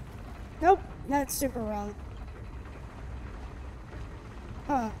 Nope, that's super wrong.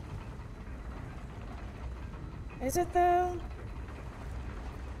 Huh. Is it though?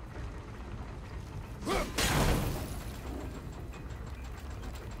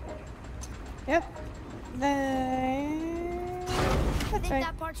 Yep. I That's think right.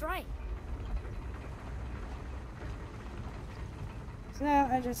 that part's right. So now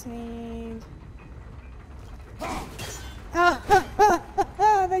I just need... Oh,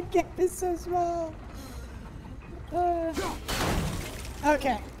 that gap is so small.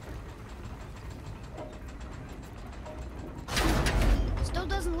 Okay. Still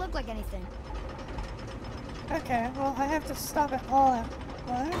doesn't look like anything. Okay, well, I have to stop it all at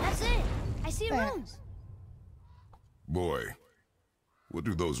once. That's it. I see There. runes. Boy, what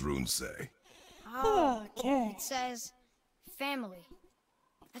do those runes say? Okay. It says family.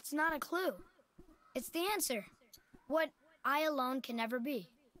 That's not a clue. It's the answer. What I alone can never be.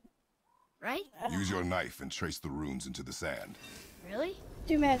 Right? Use your knife and trace the runes into the sand. Really?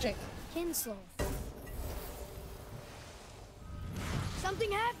 Do magic. Kinslow.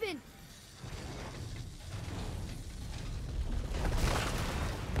 Something happened!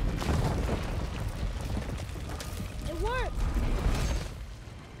 It worked!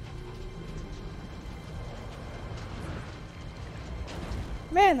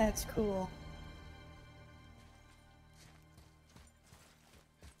 Man, that's cool.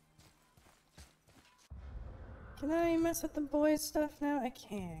 Can I mess with the boys' stuff now? I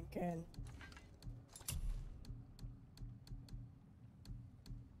can. Good.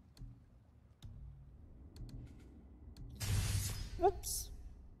 Whoops.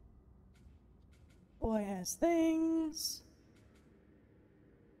 Boy has things.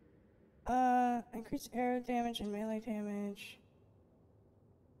 Increase arrow damage and melee damage.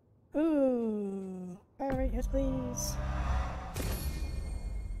 Ooh. Fire rate, yes please.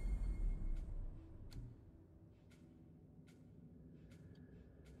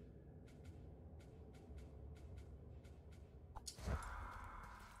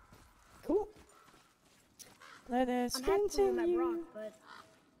 Cool. Let us I'm happy we met continue. Brock, but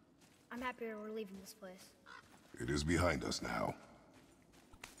I'm happier we're leaving this place. It is behind us now.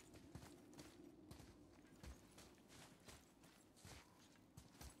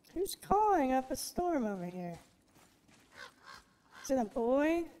 Who's calling up a storm over here? Is it a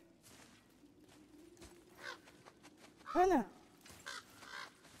boy? Oh no.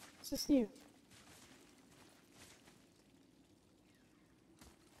 It's just you.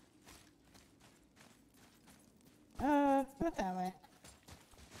 Not that way.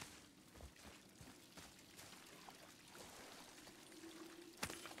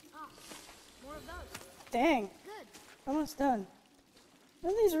 Oh, more of those. Dang. Good. Almost done. What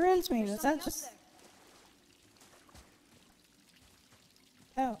do these runes mean? There's Is that something just... up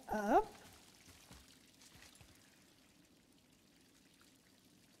there. Oh, up?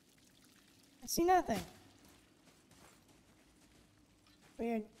 I see nothing.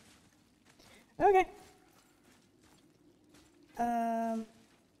 Weird. Okay.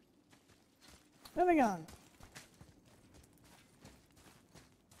 Moving on.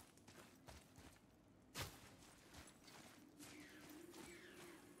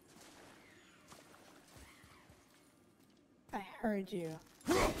 I heard you.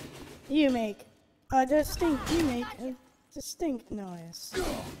 You make a distinct noise.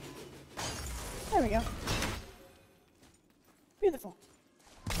 There we go. Beautiful.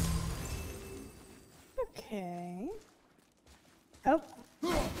 Okay. Oh.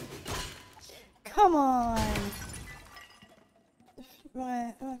 Come on.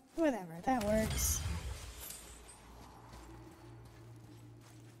 Whatever, that works.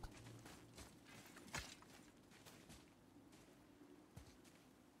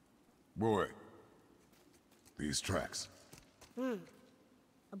 Boy, these tracks. A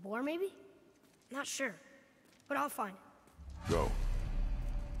boar, maybe? Not sure, but I'll find it. Go.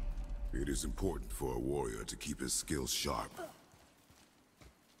 It is important for a warrior to keep his skills sharp.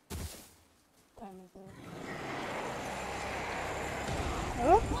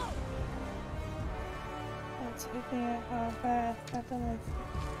 Oh. Let's hit the path.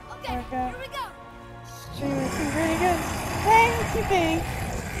 Okay, here we go. Stream is pretty good. Thank you, Pink.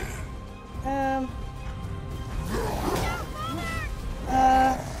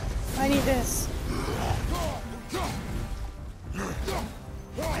 I need this.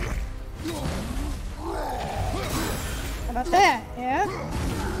 How about that? Yeah?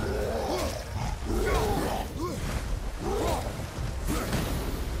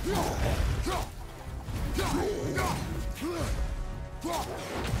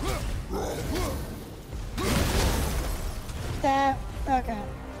 That, okay.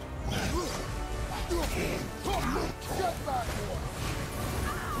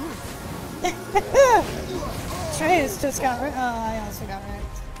 Trace just got wrecked. Oh, I also got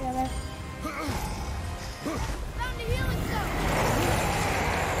wrecked. Yeah, Found the healing zone.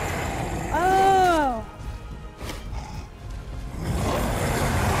 oh!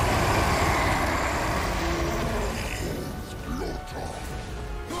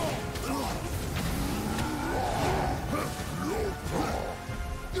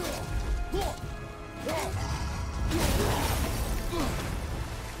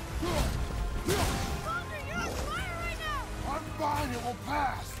 I'm fine, it will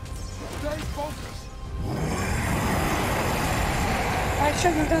pass. Stay focused. I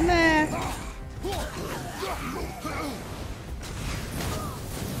shouldn't have done that.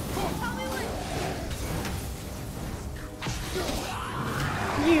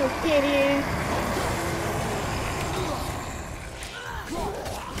 You idiot.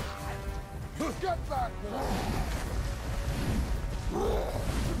 Get back, boy.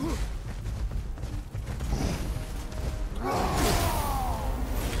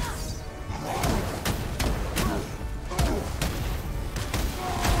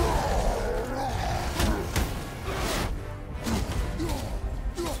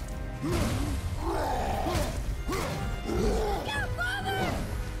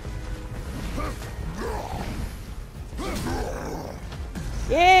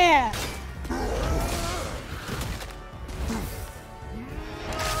 Yeah!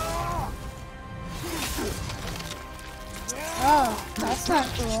 Oh, that's not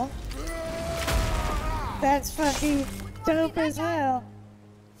cool. That's fucking dope as hell.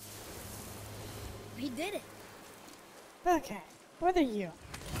 He did it. Okay, what are you?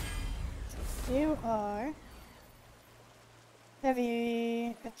 You are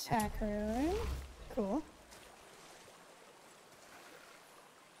heavy attack rune. Cool.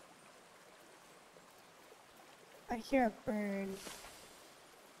 I hear a bird.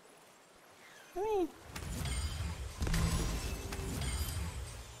 I mean,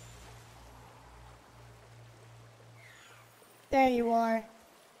 there you are,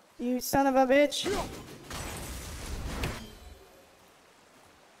 you son of a bitch.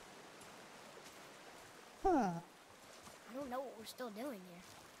 Huh. I don't know what we're still doing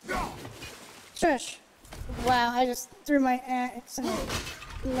here. Shush. Wow, I just threw my axe in the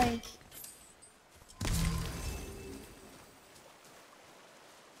lake.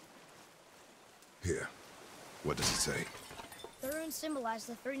 Here. What does it say? The runes symbolize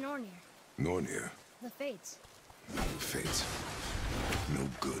the three Nornir, Nornir. the Fates. Fate. No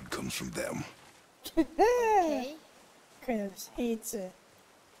good comes from them. Okay. Kratos hates it.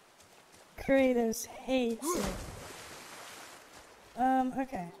 Kratos hates it.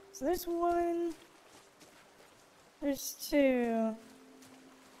 Okay. So there's one. There's two.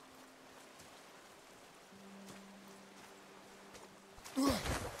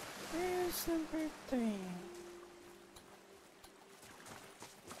 There's number three.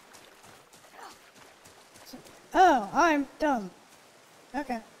 Oh, I'm dumb.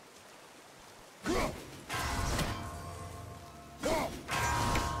 Okay.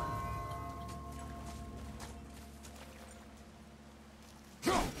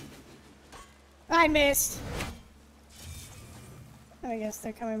 I missed. I guess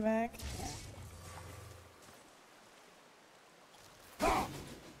they're coming back.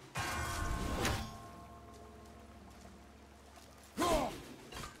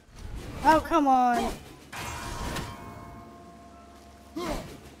 Oh, come on.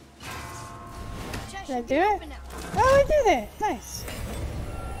 Did I do it? Oh, I did it. Nice.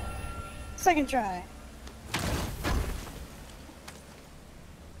 Second try.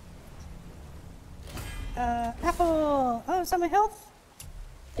 Apple. Oh, is that my health?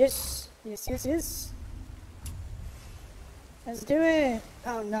 Yes. Yes, yes, yes. Let's do it.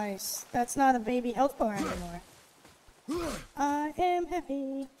 Oh, nice. That's not a baby health bar anymore. I am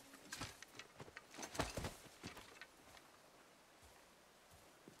happy.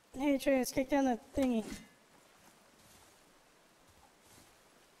 Hey, Atreus, kick down the thingy.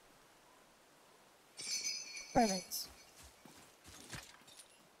 Perfect.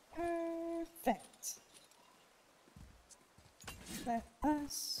 Perfect. Let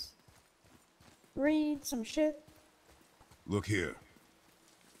us read some shit. Look here.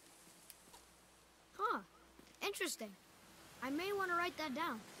 Huh. Interesting. I may want to write that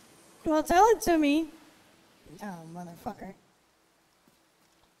down. Well, tell it to me. Oh, motherfucker.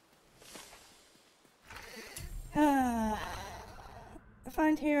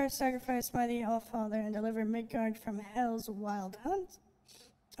 Find here, sacrifice mighty Allfather, and deliver Midgard from hell's wild hunt.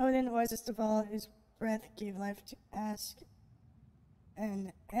 Odin, wisest of all, whose breath gave life to Ask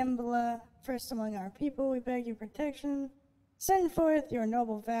and Embla, first among our people, we beg your protection. Send forth your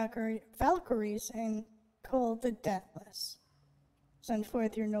noble Valkyries and call the deathless. Send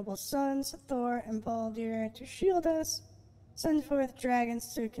forth your noble sons, Thor and Baldur, to shield us. Send forth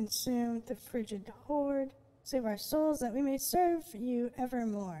dragons to consume the frigid horde. Save our souls that we may serve you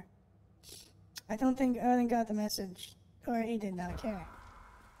evermore. I don't think Odin got the message, or he did not care.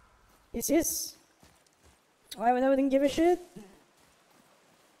 Yes, yes. Why would Odin give a shit?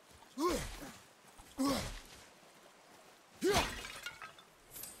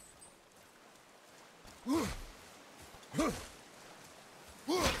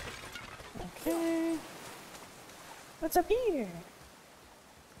 Okay. What's up here?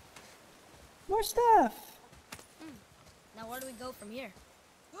 More stuff. Now where do we go from here?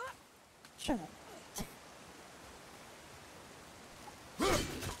 Shut up.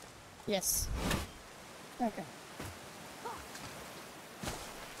 Yes. Okay.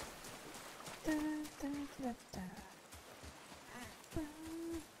 Da, da, da, da.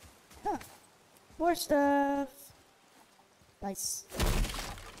 Huh. More stuff. Nice.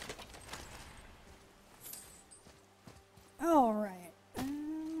 Alright.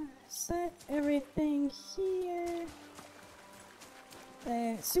 Set everything here.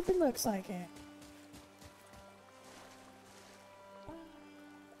 Super looks like it.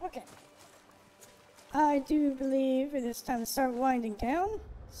 Okay. I do believe it is time to start winding down.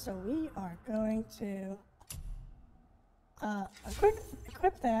 So we are going to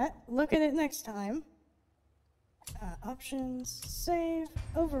equip that. Look at it next time. Options, save,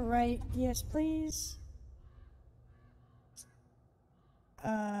 overwrite, yes please.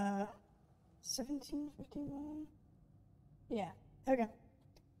 1751. Yeah, okay.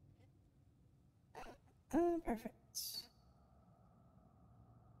 Perfect.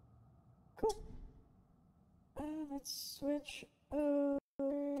 Cool. Let's switch over.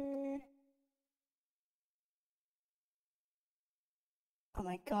 Oh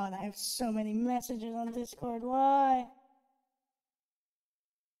my god, I have so many messages on Discord. Why?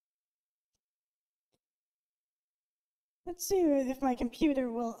 Let's see if my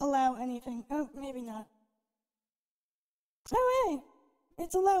computer will allow anything. Oh, maybe not. Oh, hey!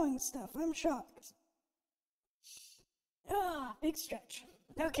 It's allowing stuff. I'm shocked. Ah, big stretch.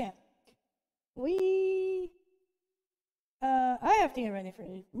 Okay. I have to get ready for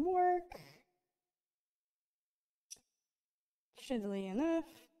work. Shittily enough.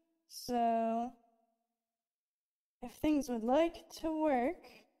 So, if things would like to work,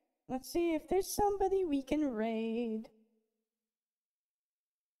 let's see if there's somebody we can raid.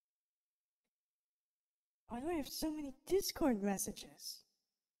 Why do I have so many Discord messages?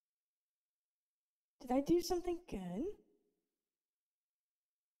 Did I do something good?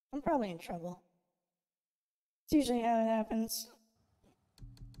 I'm probably in trouble. It's usually how it happens.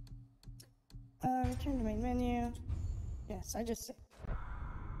 Return to main menu. Yes, I just...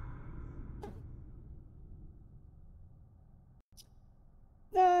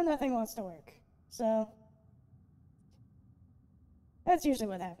 No, nothing wants to work. So... that's usually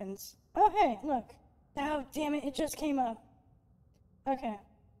what happens. Oh, hey, look. Oh, damn it, it just came up. Okay.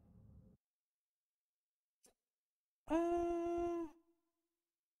 Oh,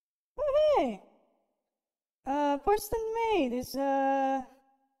 hey! Porcelain Maid is,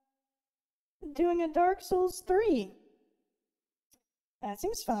 doing a Dark Souls 3. That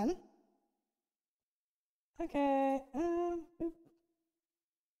seems fun. Okay, boop.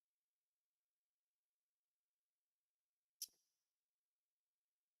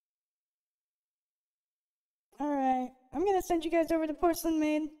 Alright, I'm gonna send you guys over to Porcelain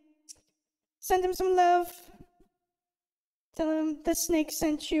Maid. Send him some love. Tell him the snake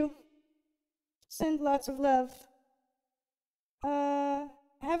sent you. Send lots of love.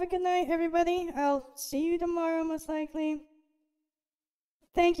 Have a good night, everybody. I'll see you tomorrow, most likely.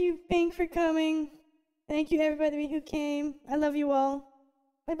 Thank you, Pink, for coming. Thank you, everybody who came. I love you all.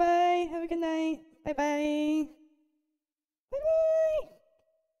 Bye-bye. Have a good night. Bye-bye. Bye-bye.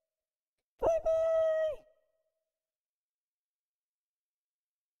 Bye-bye.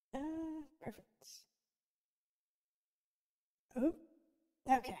 Perfect. Oh,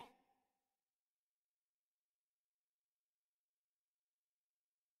 okay.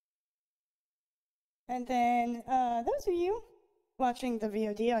 And then, those of you watching the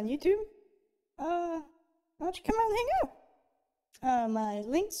VOD on YouTube, why don't you come out and hang out? My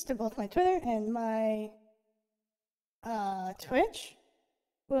links to both my Twitter and my, Twitch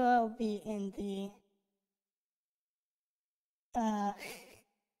will be in the,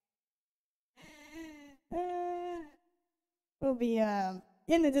 will be,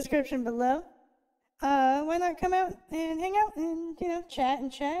 in the description below. Why not come out and hang out and, you know, chat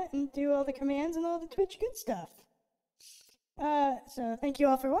and do all the commands and all the Twitch good stuff. So thank you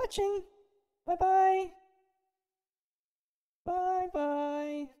all for watching. Bye-bye.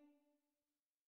 Bye-bye.